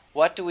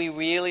 What do we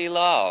really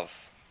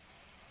love?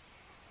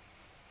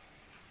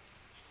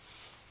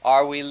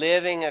 Are we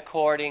living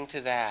according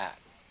to that?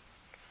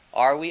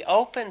 Are we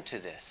open to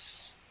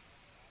this?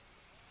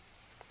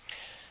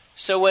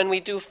 So when we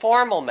do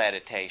formal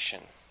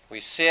meditation, we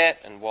sit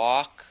and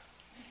walk,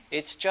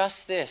 it's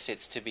just this.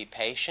 It's to be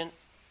patient,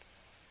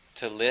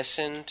 to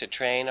listen, to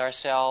train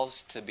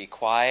ourselves, to be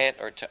quiet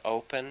or to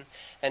open,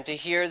 and to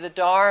hear the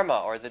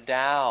Dharma or the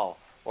Tao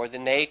or the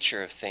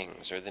nature of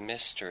things or the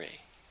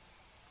mystery.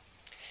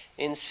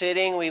 In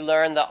sitting, we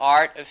learn the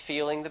art of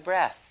feeling the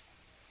breath.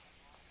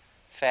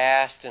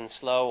 Fast and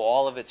slow,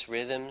 all of its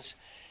rhythms,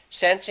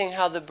 Sensing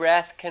how the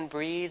breath can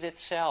breathe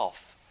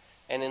itself.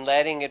 And in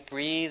letting it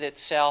breathe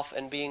itself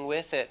and being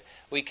with it,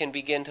 we can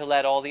begin to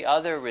let all the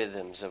other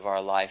rhythms of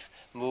our life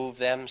move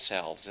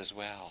themselves as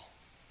well.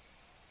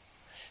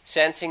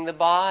 Sensing the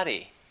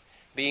body,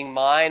 being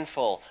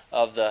mindful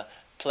of the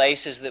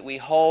places that we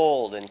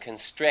hold and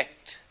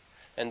constrict,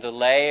 and the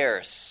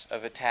layers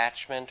of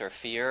attachment or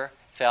fear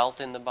felt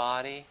in the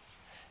body,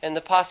 and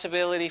the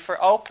possibility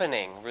for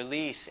opening,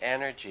 release,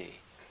 energy,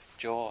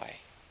 joy.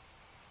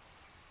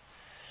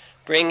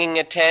 Bringing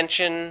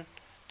attention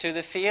to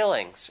the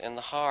feelings in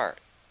the heart,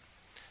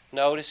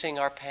 noticing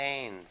our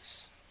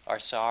pains, our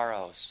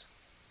sorrows.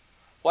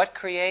 What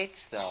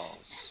creates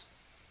those?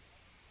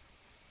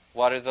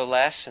 What are the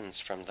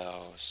lessons from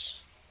those?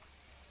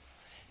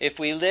 If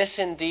we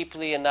listen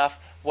deeply enough,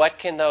 what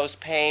can those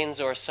pains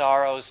or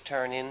sorrows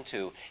turn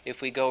into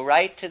if we go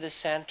right to the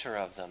center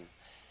of them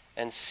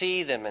and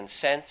see them and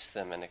sense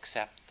them and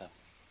accept them,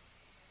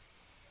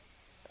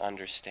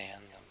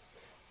 understand them?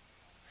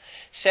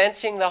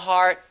 Sensing the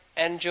heart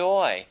and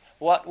joy.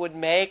 What would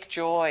make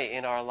joy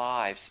in our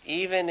lives,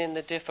 even in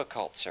the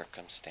difficult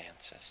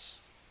circumstances?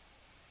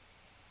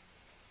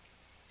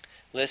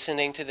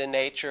 Listening to the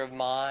nature of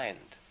mind.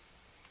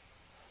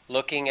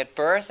 Looking at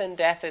birth and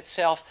death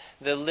itself,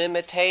 the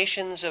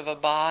limitations of a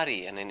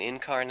body and an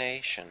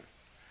incarnation,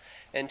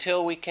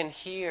 until we can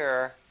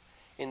hear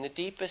in the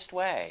deepest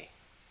way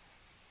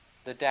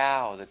the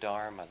Tao, the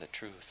Dharma, the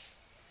truth.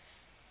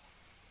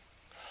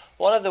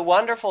 One of the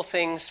wonderful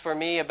things for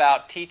me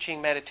about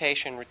teaching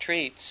meditation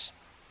retreats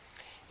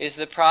is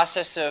the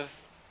process of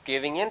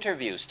giving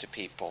interviews to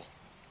people.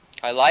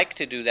 I like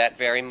to do that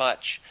very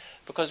much,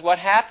 because what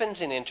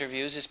happens in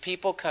interviews is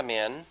people come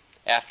in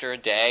after a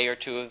day or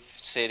two of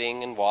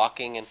sitting and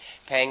walking and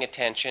paying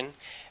attention,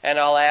 and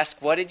I'll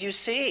ask, what did you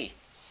see?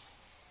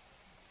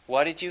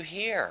 What did you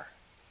hear?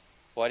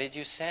 What did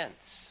you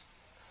sense?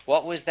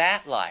 What was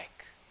that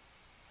like?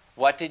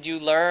 What did you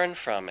learn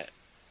from it?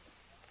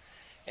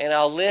 And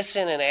I'll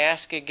listen and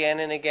ask again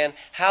and again,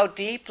 how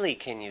deeply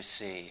can you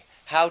see?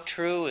 How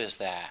true is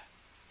that?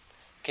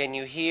 Can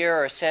you hear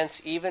or sense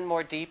even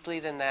more deeply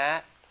than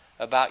that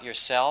about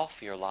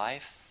yourself, your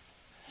life?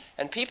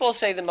 And people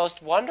say the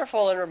most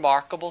wonderful and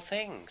remarkable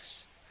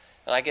things.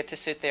 And I get to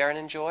sit there and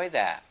enjoy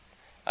that.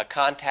 A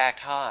contact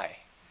high.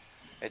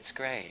 It's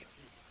great.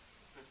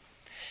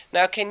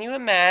 Now, can you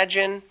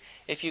imagine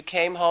if you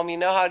came home, you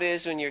know how it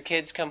is when your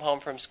kids come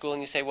home from school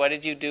and you say, what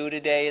did you do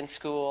today in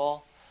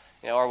school?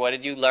 Or what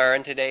did you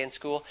learn today in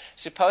school?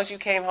 Suppose you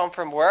came home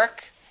from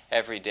work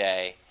every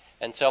day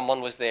and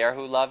someone was there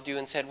who loved you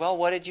and said, well,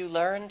 what did you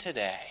learn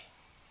today?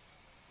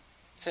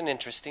 It's an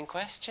interesting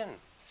question.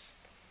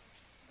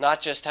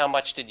 Not just how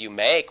much did you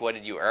make, what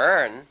did you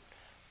earn,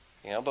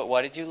 but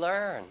what did you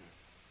learn?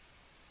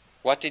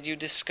 What did you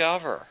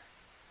discover?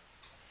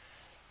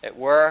 At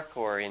work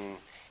or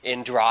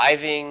in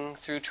driving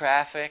through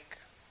traffic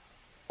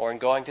or in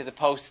going to the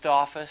post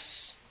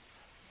office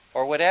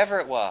or whatever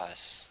it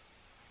was.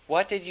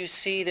 What did you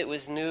see that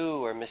was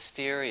new or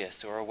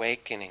mysterious or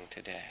awakening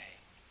today?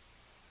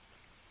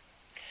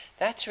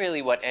 That's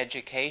really what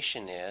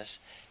education is,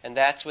 and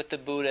that's what the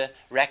Buddha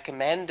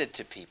recommended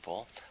to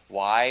people,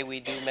 why we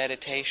do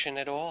meditation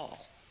at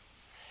all.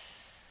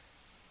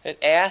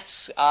 It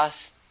asks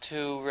us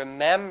to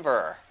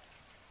remember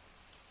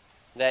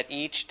that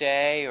each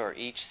day or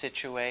each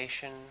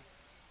situation,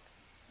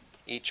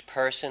 each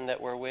person that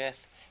we're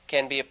with,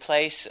 can be a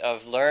place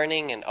of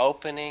learning and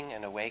opening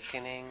and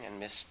awakening and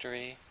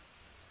mystery.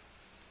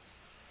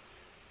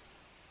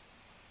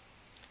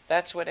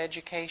 That's what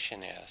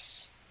education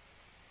is.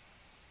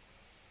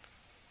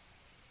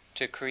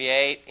 To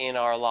create in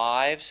our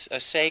lives a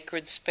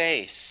sacred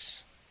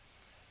space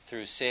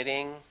through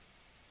sitting,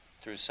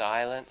 through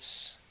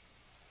silence,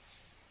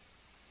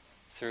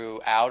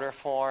 through outer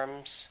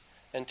forms,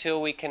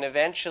 until we can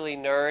eventually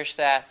nourish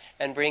that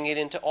and bring it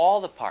into all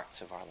the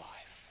parts of our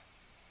life.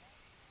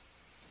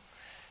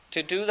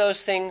 To do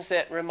those things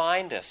that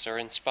remind us or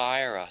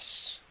inspire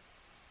us.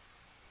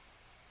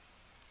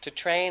 To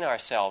train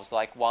ourselves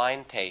like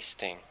wine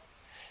tasting.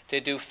 To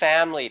do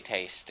family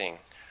tasting,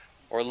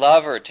 or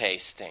lover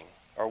tasting,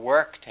 or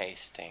work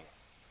tasting,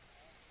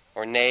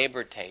 or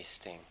neighbor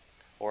tasting,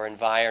 or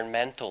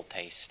environmental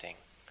tasting.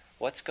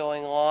 What's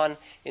going on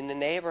in the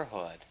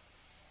neighborhood?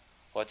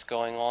 What's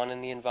going on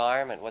in the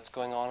environment? What's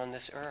going on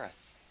this earth?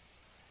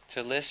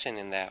 To listen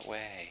in that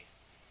way.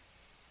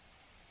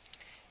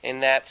 In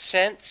that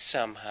sense,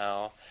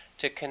 somehow,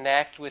 to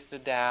connect with the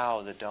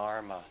Tao, the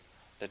Dharma,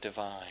 the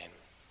divine.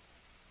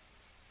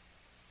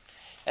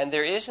 And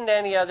there isn't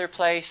any other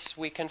place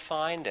we can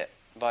find it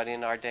but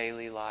in our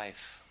daily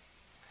life.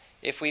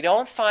 If we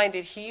don't find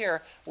it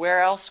here,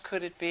 where else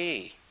could it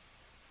be?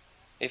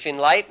 If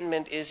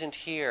enlightenment isn't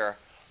here,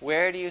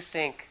 where do you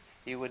think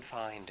you would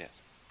find it?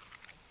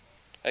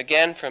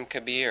 Again from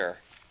Kabir.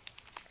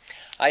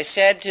 I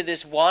said to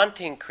this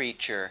wanting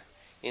creature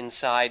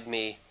inside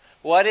me,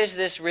 what is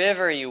this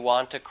river you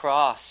want to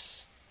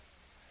cross?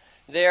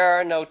 There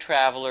are no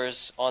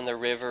travelers on the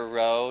river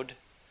road,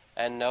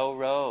 and no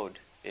road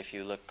if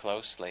you look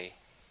closely.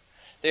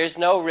 There's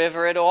no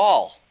river at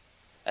all,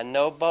 and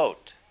no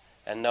boat,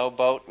 and no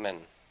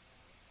boatman.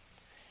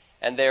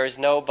 And there is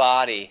no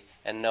body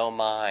and no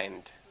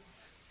mind.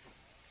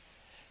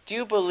 Do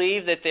you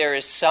believe that there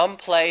is some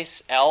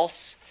place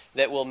else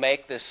that will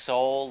make the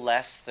soul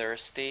less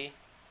thirsty?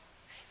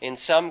 In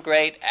some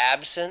great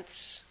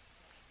absence,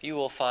 you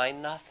will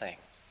find nothing.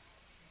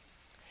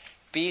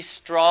 Be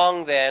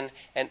strong then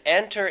and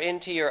enter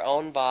into your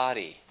own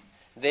body.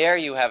 There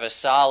you have a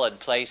solid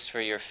place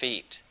for your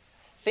feet.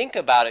 Think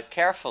about it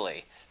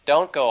carefully.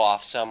 Don't go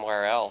off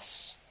somewhere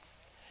else.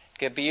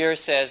 Kabir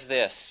says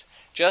this,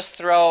 just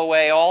throw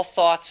away all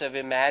thoughts of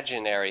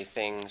imaginary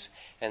things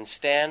and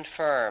stand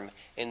firm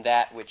in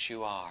that which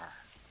you are.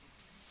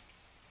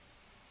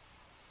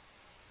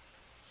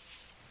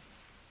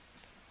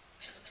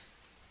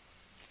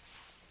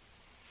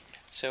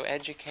 So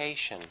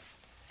education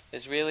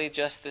is really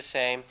just the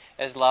same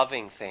as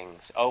loving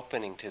things,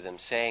 opening to them,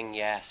 saying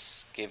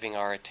yes, giving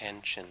our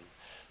attention,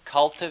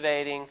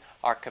 cultivating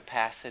our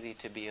capacity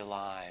to be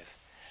alive.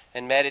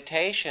 And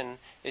meditation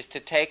is to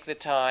take the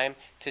time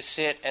to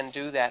sit and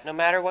do that, no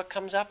matter what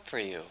comes up for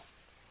you.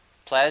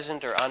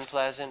 Pleasant or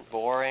unpleasant,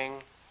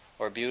 boring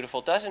or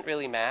beautiful, doesn't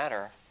really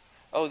matter.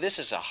 Oh, this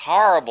is a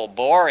horrible,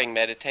 boring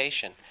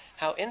meditation.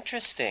 How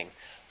interesting.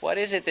 What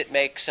is it that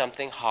makes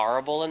something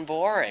horrible and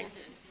boring?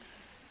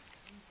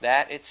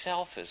 That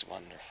itself is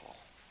wonderful.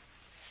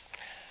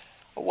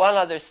 One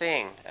other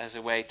thing as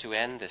a way to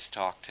end this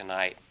talk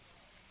tonight,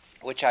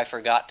 which I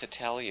forgot to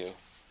tell you.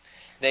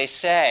 They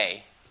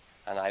say,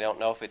 and I don't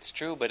know if it's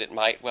true, but it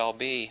might well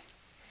be,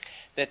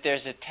 that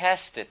there's a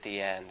test at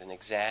the end, an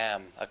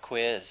exam, a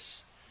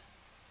quiz.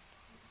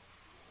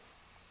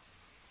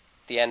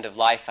 The end of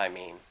life, I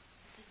mean.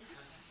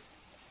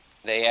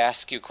 They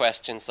ask you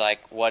questions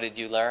like, what did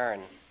you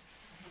learn?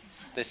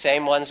 The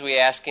same ones we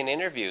ask in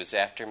interviews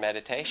after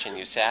meditation.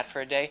 You sat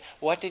for a day.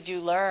 What did you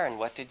learn?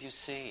 What did you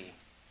see?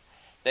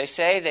 They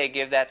say they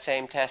give that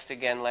same test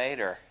again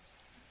later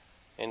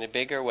in a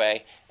bigger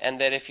way, and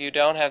that if you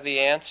don't have the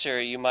answer,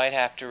 you might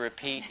have to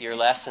repeat your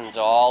lessons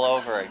all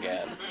over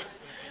again.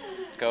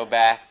 Go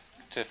back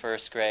to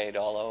first grade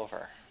all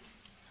over.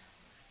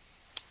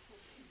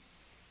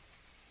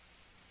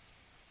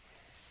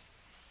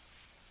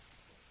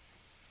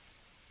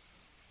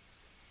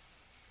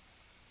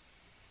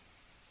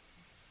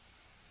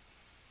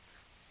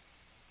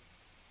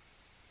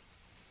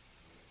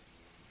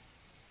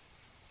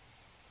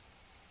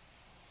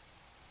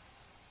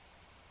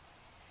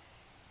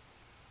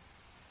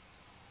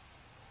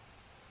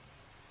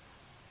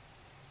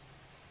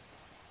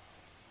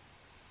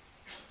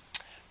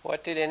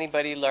 What did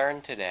anybody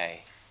learn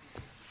today?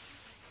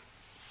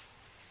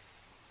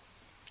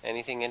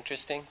 Anything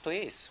interesting?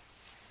 Please.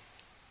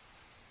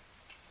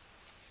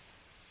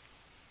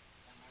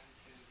 I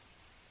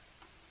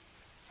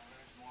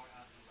learned more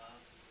how to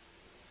love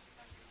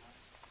everyone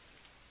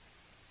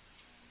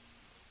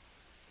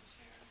and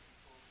share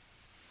people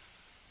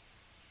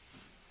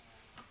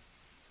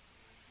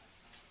and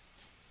myself.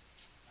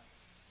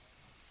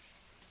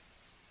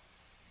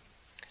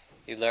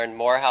 You learned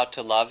more how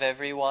to love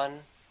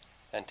everyone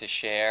and to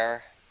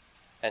share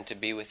and to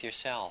be with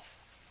yourself.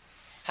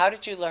 How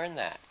did you learn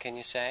that? Can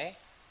you say?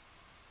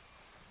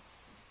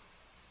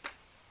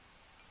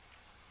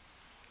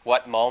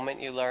 What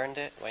moment you learned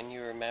it, when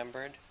you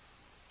remembered?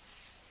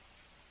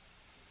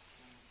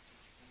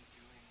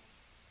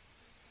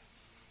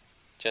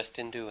 Just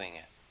in doing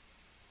it.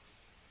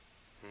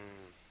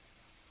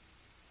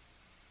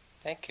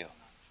 Thank you.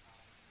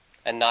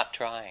 And not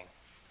trying.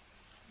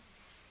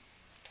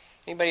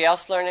 Anybody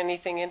else learn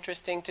anything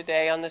interesting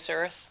today on this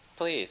earth?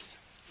 Please.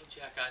 Well,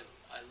 Jack, I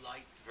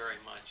liked very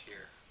much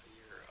your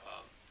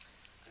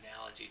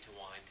analogy to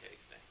wine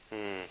tasting.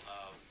 And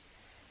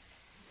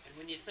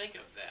when you think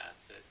of that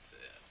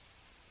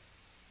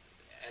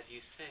as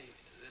you say,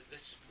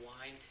 this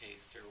wine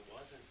taster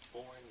wasn't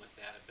born with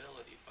that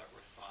ability, but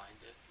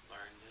refined it,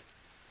 learned it.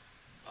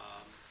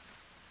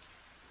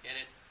 And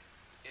it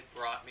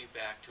brought me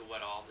back to what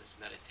all this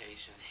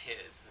meditation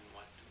is and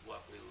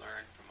what we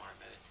learn from our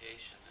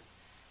meditation and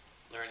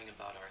learning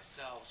about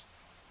ourselves.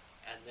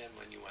 And then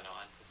when you went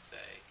on to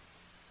say,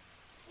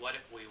 what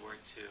if we were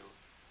to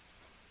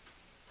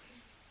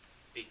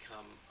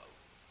become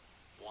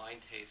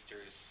wine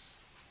tasters,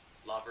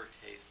 lover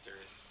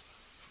tasters,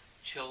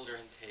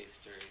 children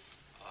tasters,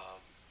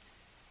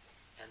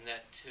 and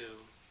that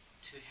to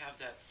have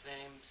that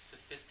same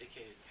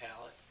sophisticated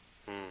palate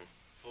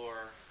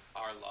for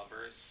our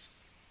lovers,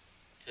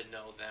 to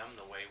know them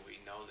the way we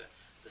know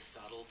the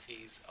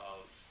subtleties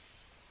of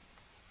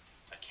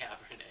a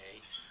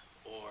Cabernet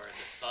or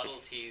the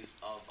subtleties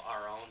of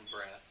our own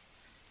breath,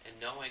 and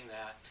knowing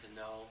that to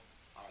know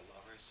our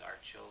lovers, our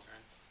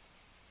children.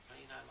 I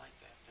mean, I like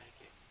that. Thank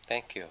you.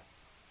 Thank you.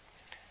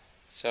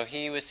 So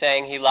he was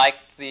saying he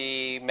liked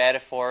the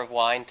metaphor of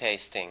wine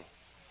tasting,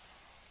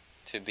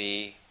 to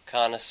be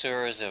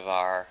connoisseurs of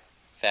our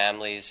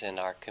families and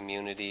our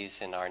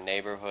communities and our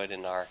neighborhood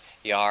and our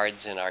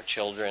yards and our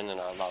children and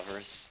our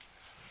lovers,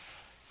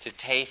 to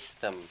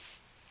taste them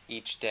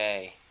each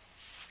day.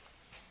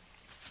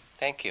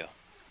 Thank you.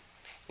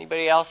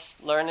 Anybody else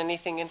learn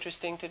anything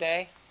interesting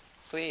today?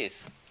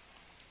 Please.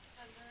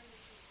 I learned, as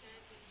you said,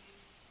 that you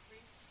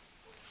reap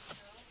what you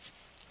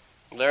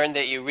sow. Learn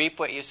that you reap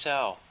what you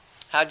sow.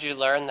 How'd you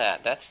learn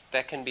that?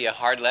 That can be a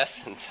hard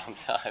lesson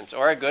sometimes,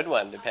 or a good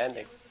one,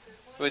 depending.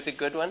 It was a good one. Was it a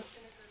good one? It's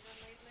been a good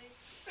one lately.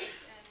 And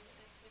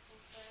as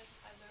Nicholas said,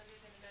 I learned it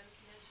in an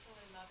unconditional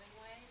and loving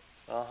way.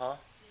 Uh-huh.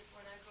 That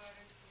when I go out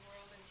into the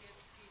world and give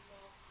to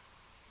people,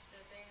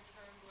 that they in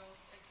turn will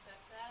accept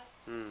that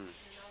Hmm.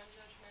 in a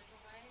non-judgmental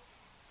way.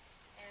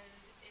 And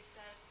if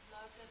that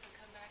love doesn't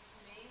come back to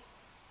me,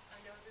 I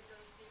know that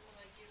those people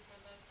I give my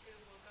love to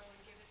will go and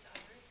give it to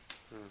others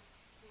Hmm.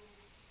 who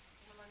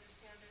will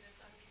understand that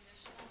it's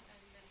unconditional and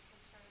then can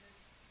turn and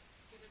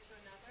give it to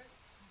another.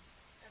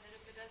 And that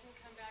if it doesn't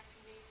come back to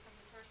me from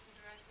the person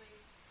directly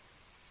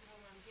to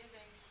whom I'm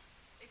giving,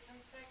 it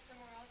comes back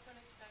somewhere else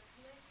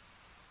unexpectedly.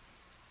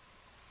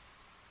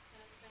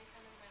 And it's been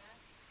coming back.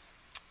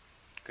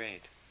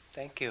 Great.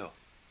 Thank you.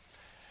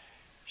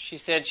 She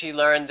said she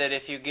learned that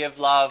if you give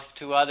love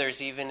to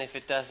others, even if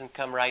it doesn't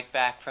come right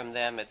back from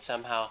them, it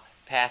somehow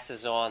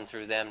passes on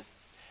through them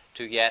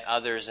to yet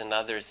others and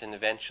others, and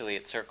eventually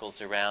it circles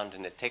around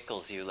and it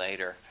tickles you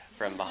later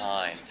from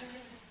behind.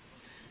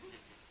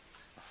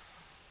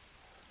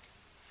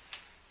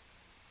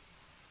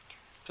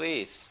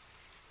 Please.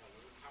 I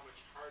learned how much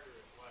harder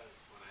it was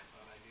when I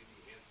thought I knew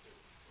the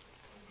answers,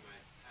 or when I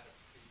had a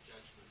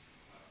prejudgment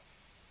about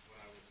what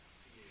I was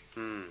seeing.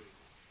 Hmm.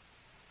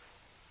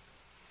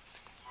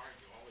 It's hard.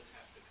 You always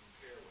have to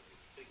compare what you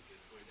think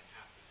is going to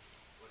happen,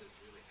 what is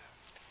really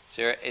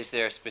happening. Is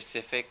there a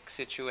specific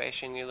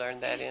situation you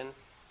learned that in?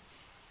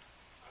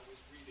 I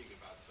was reading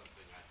about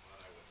something I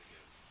thought I was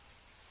against.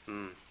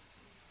 Hmm.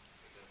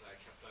 And as I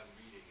kept on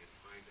reading and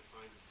trying to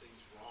find things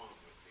wrong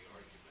with the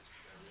arguments,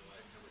 I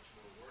realized how much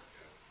more work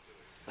I was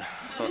doing.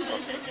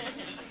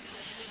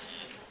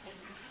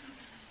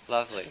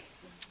 Lovely.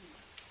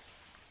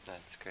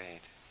 That's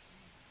great.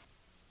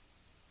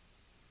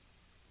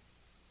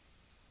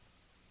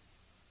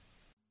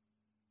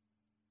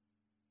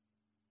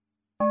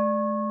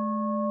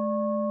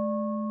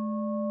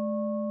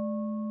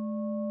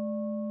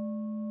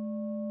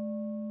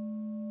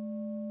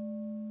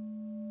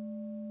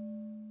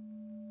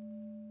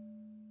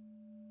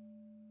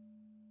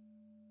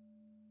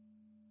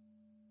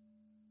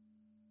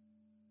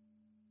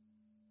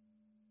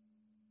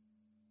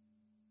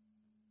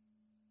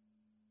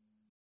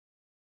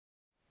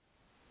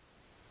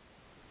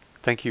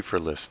 Thank you for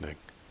listening.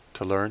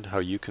 To learn how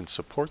you can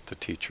support the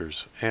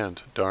teachers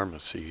and Dharma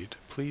Seed,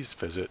 please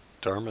visit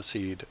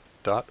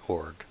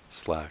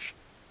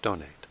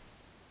dharmaseed.org/donate.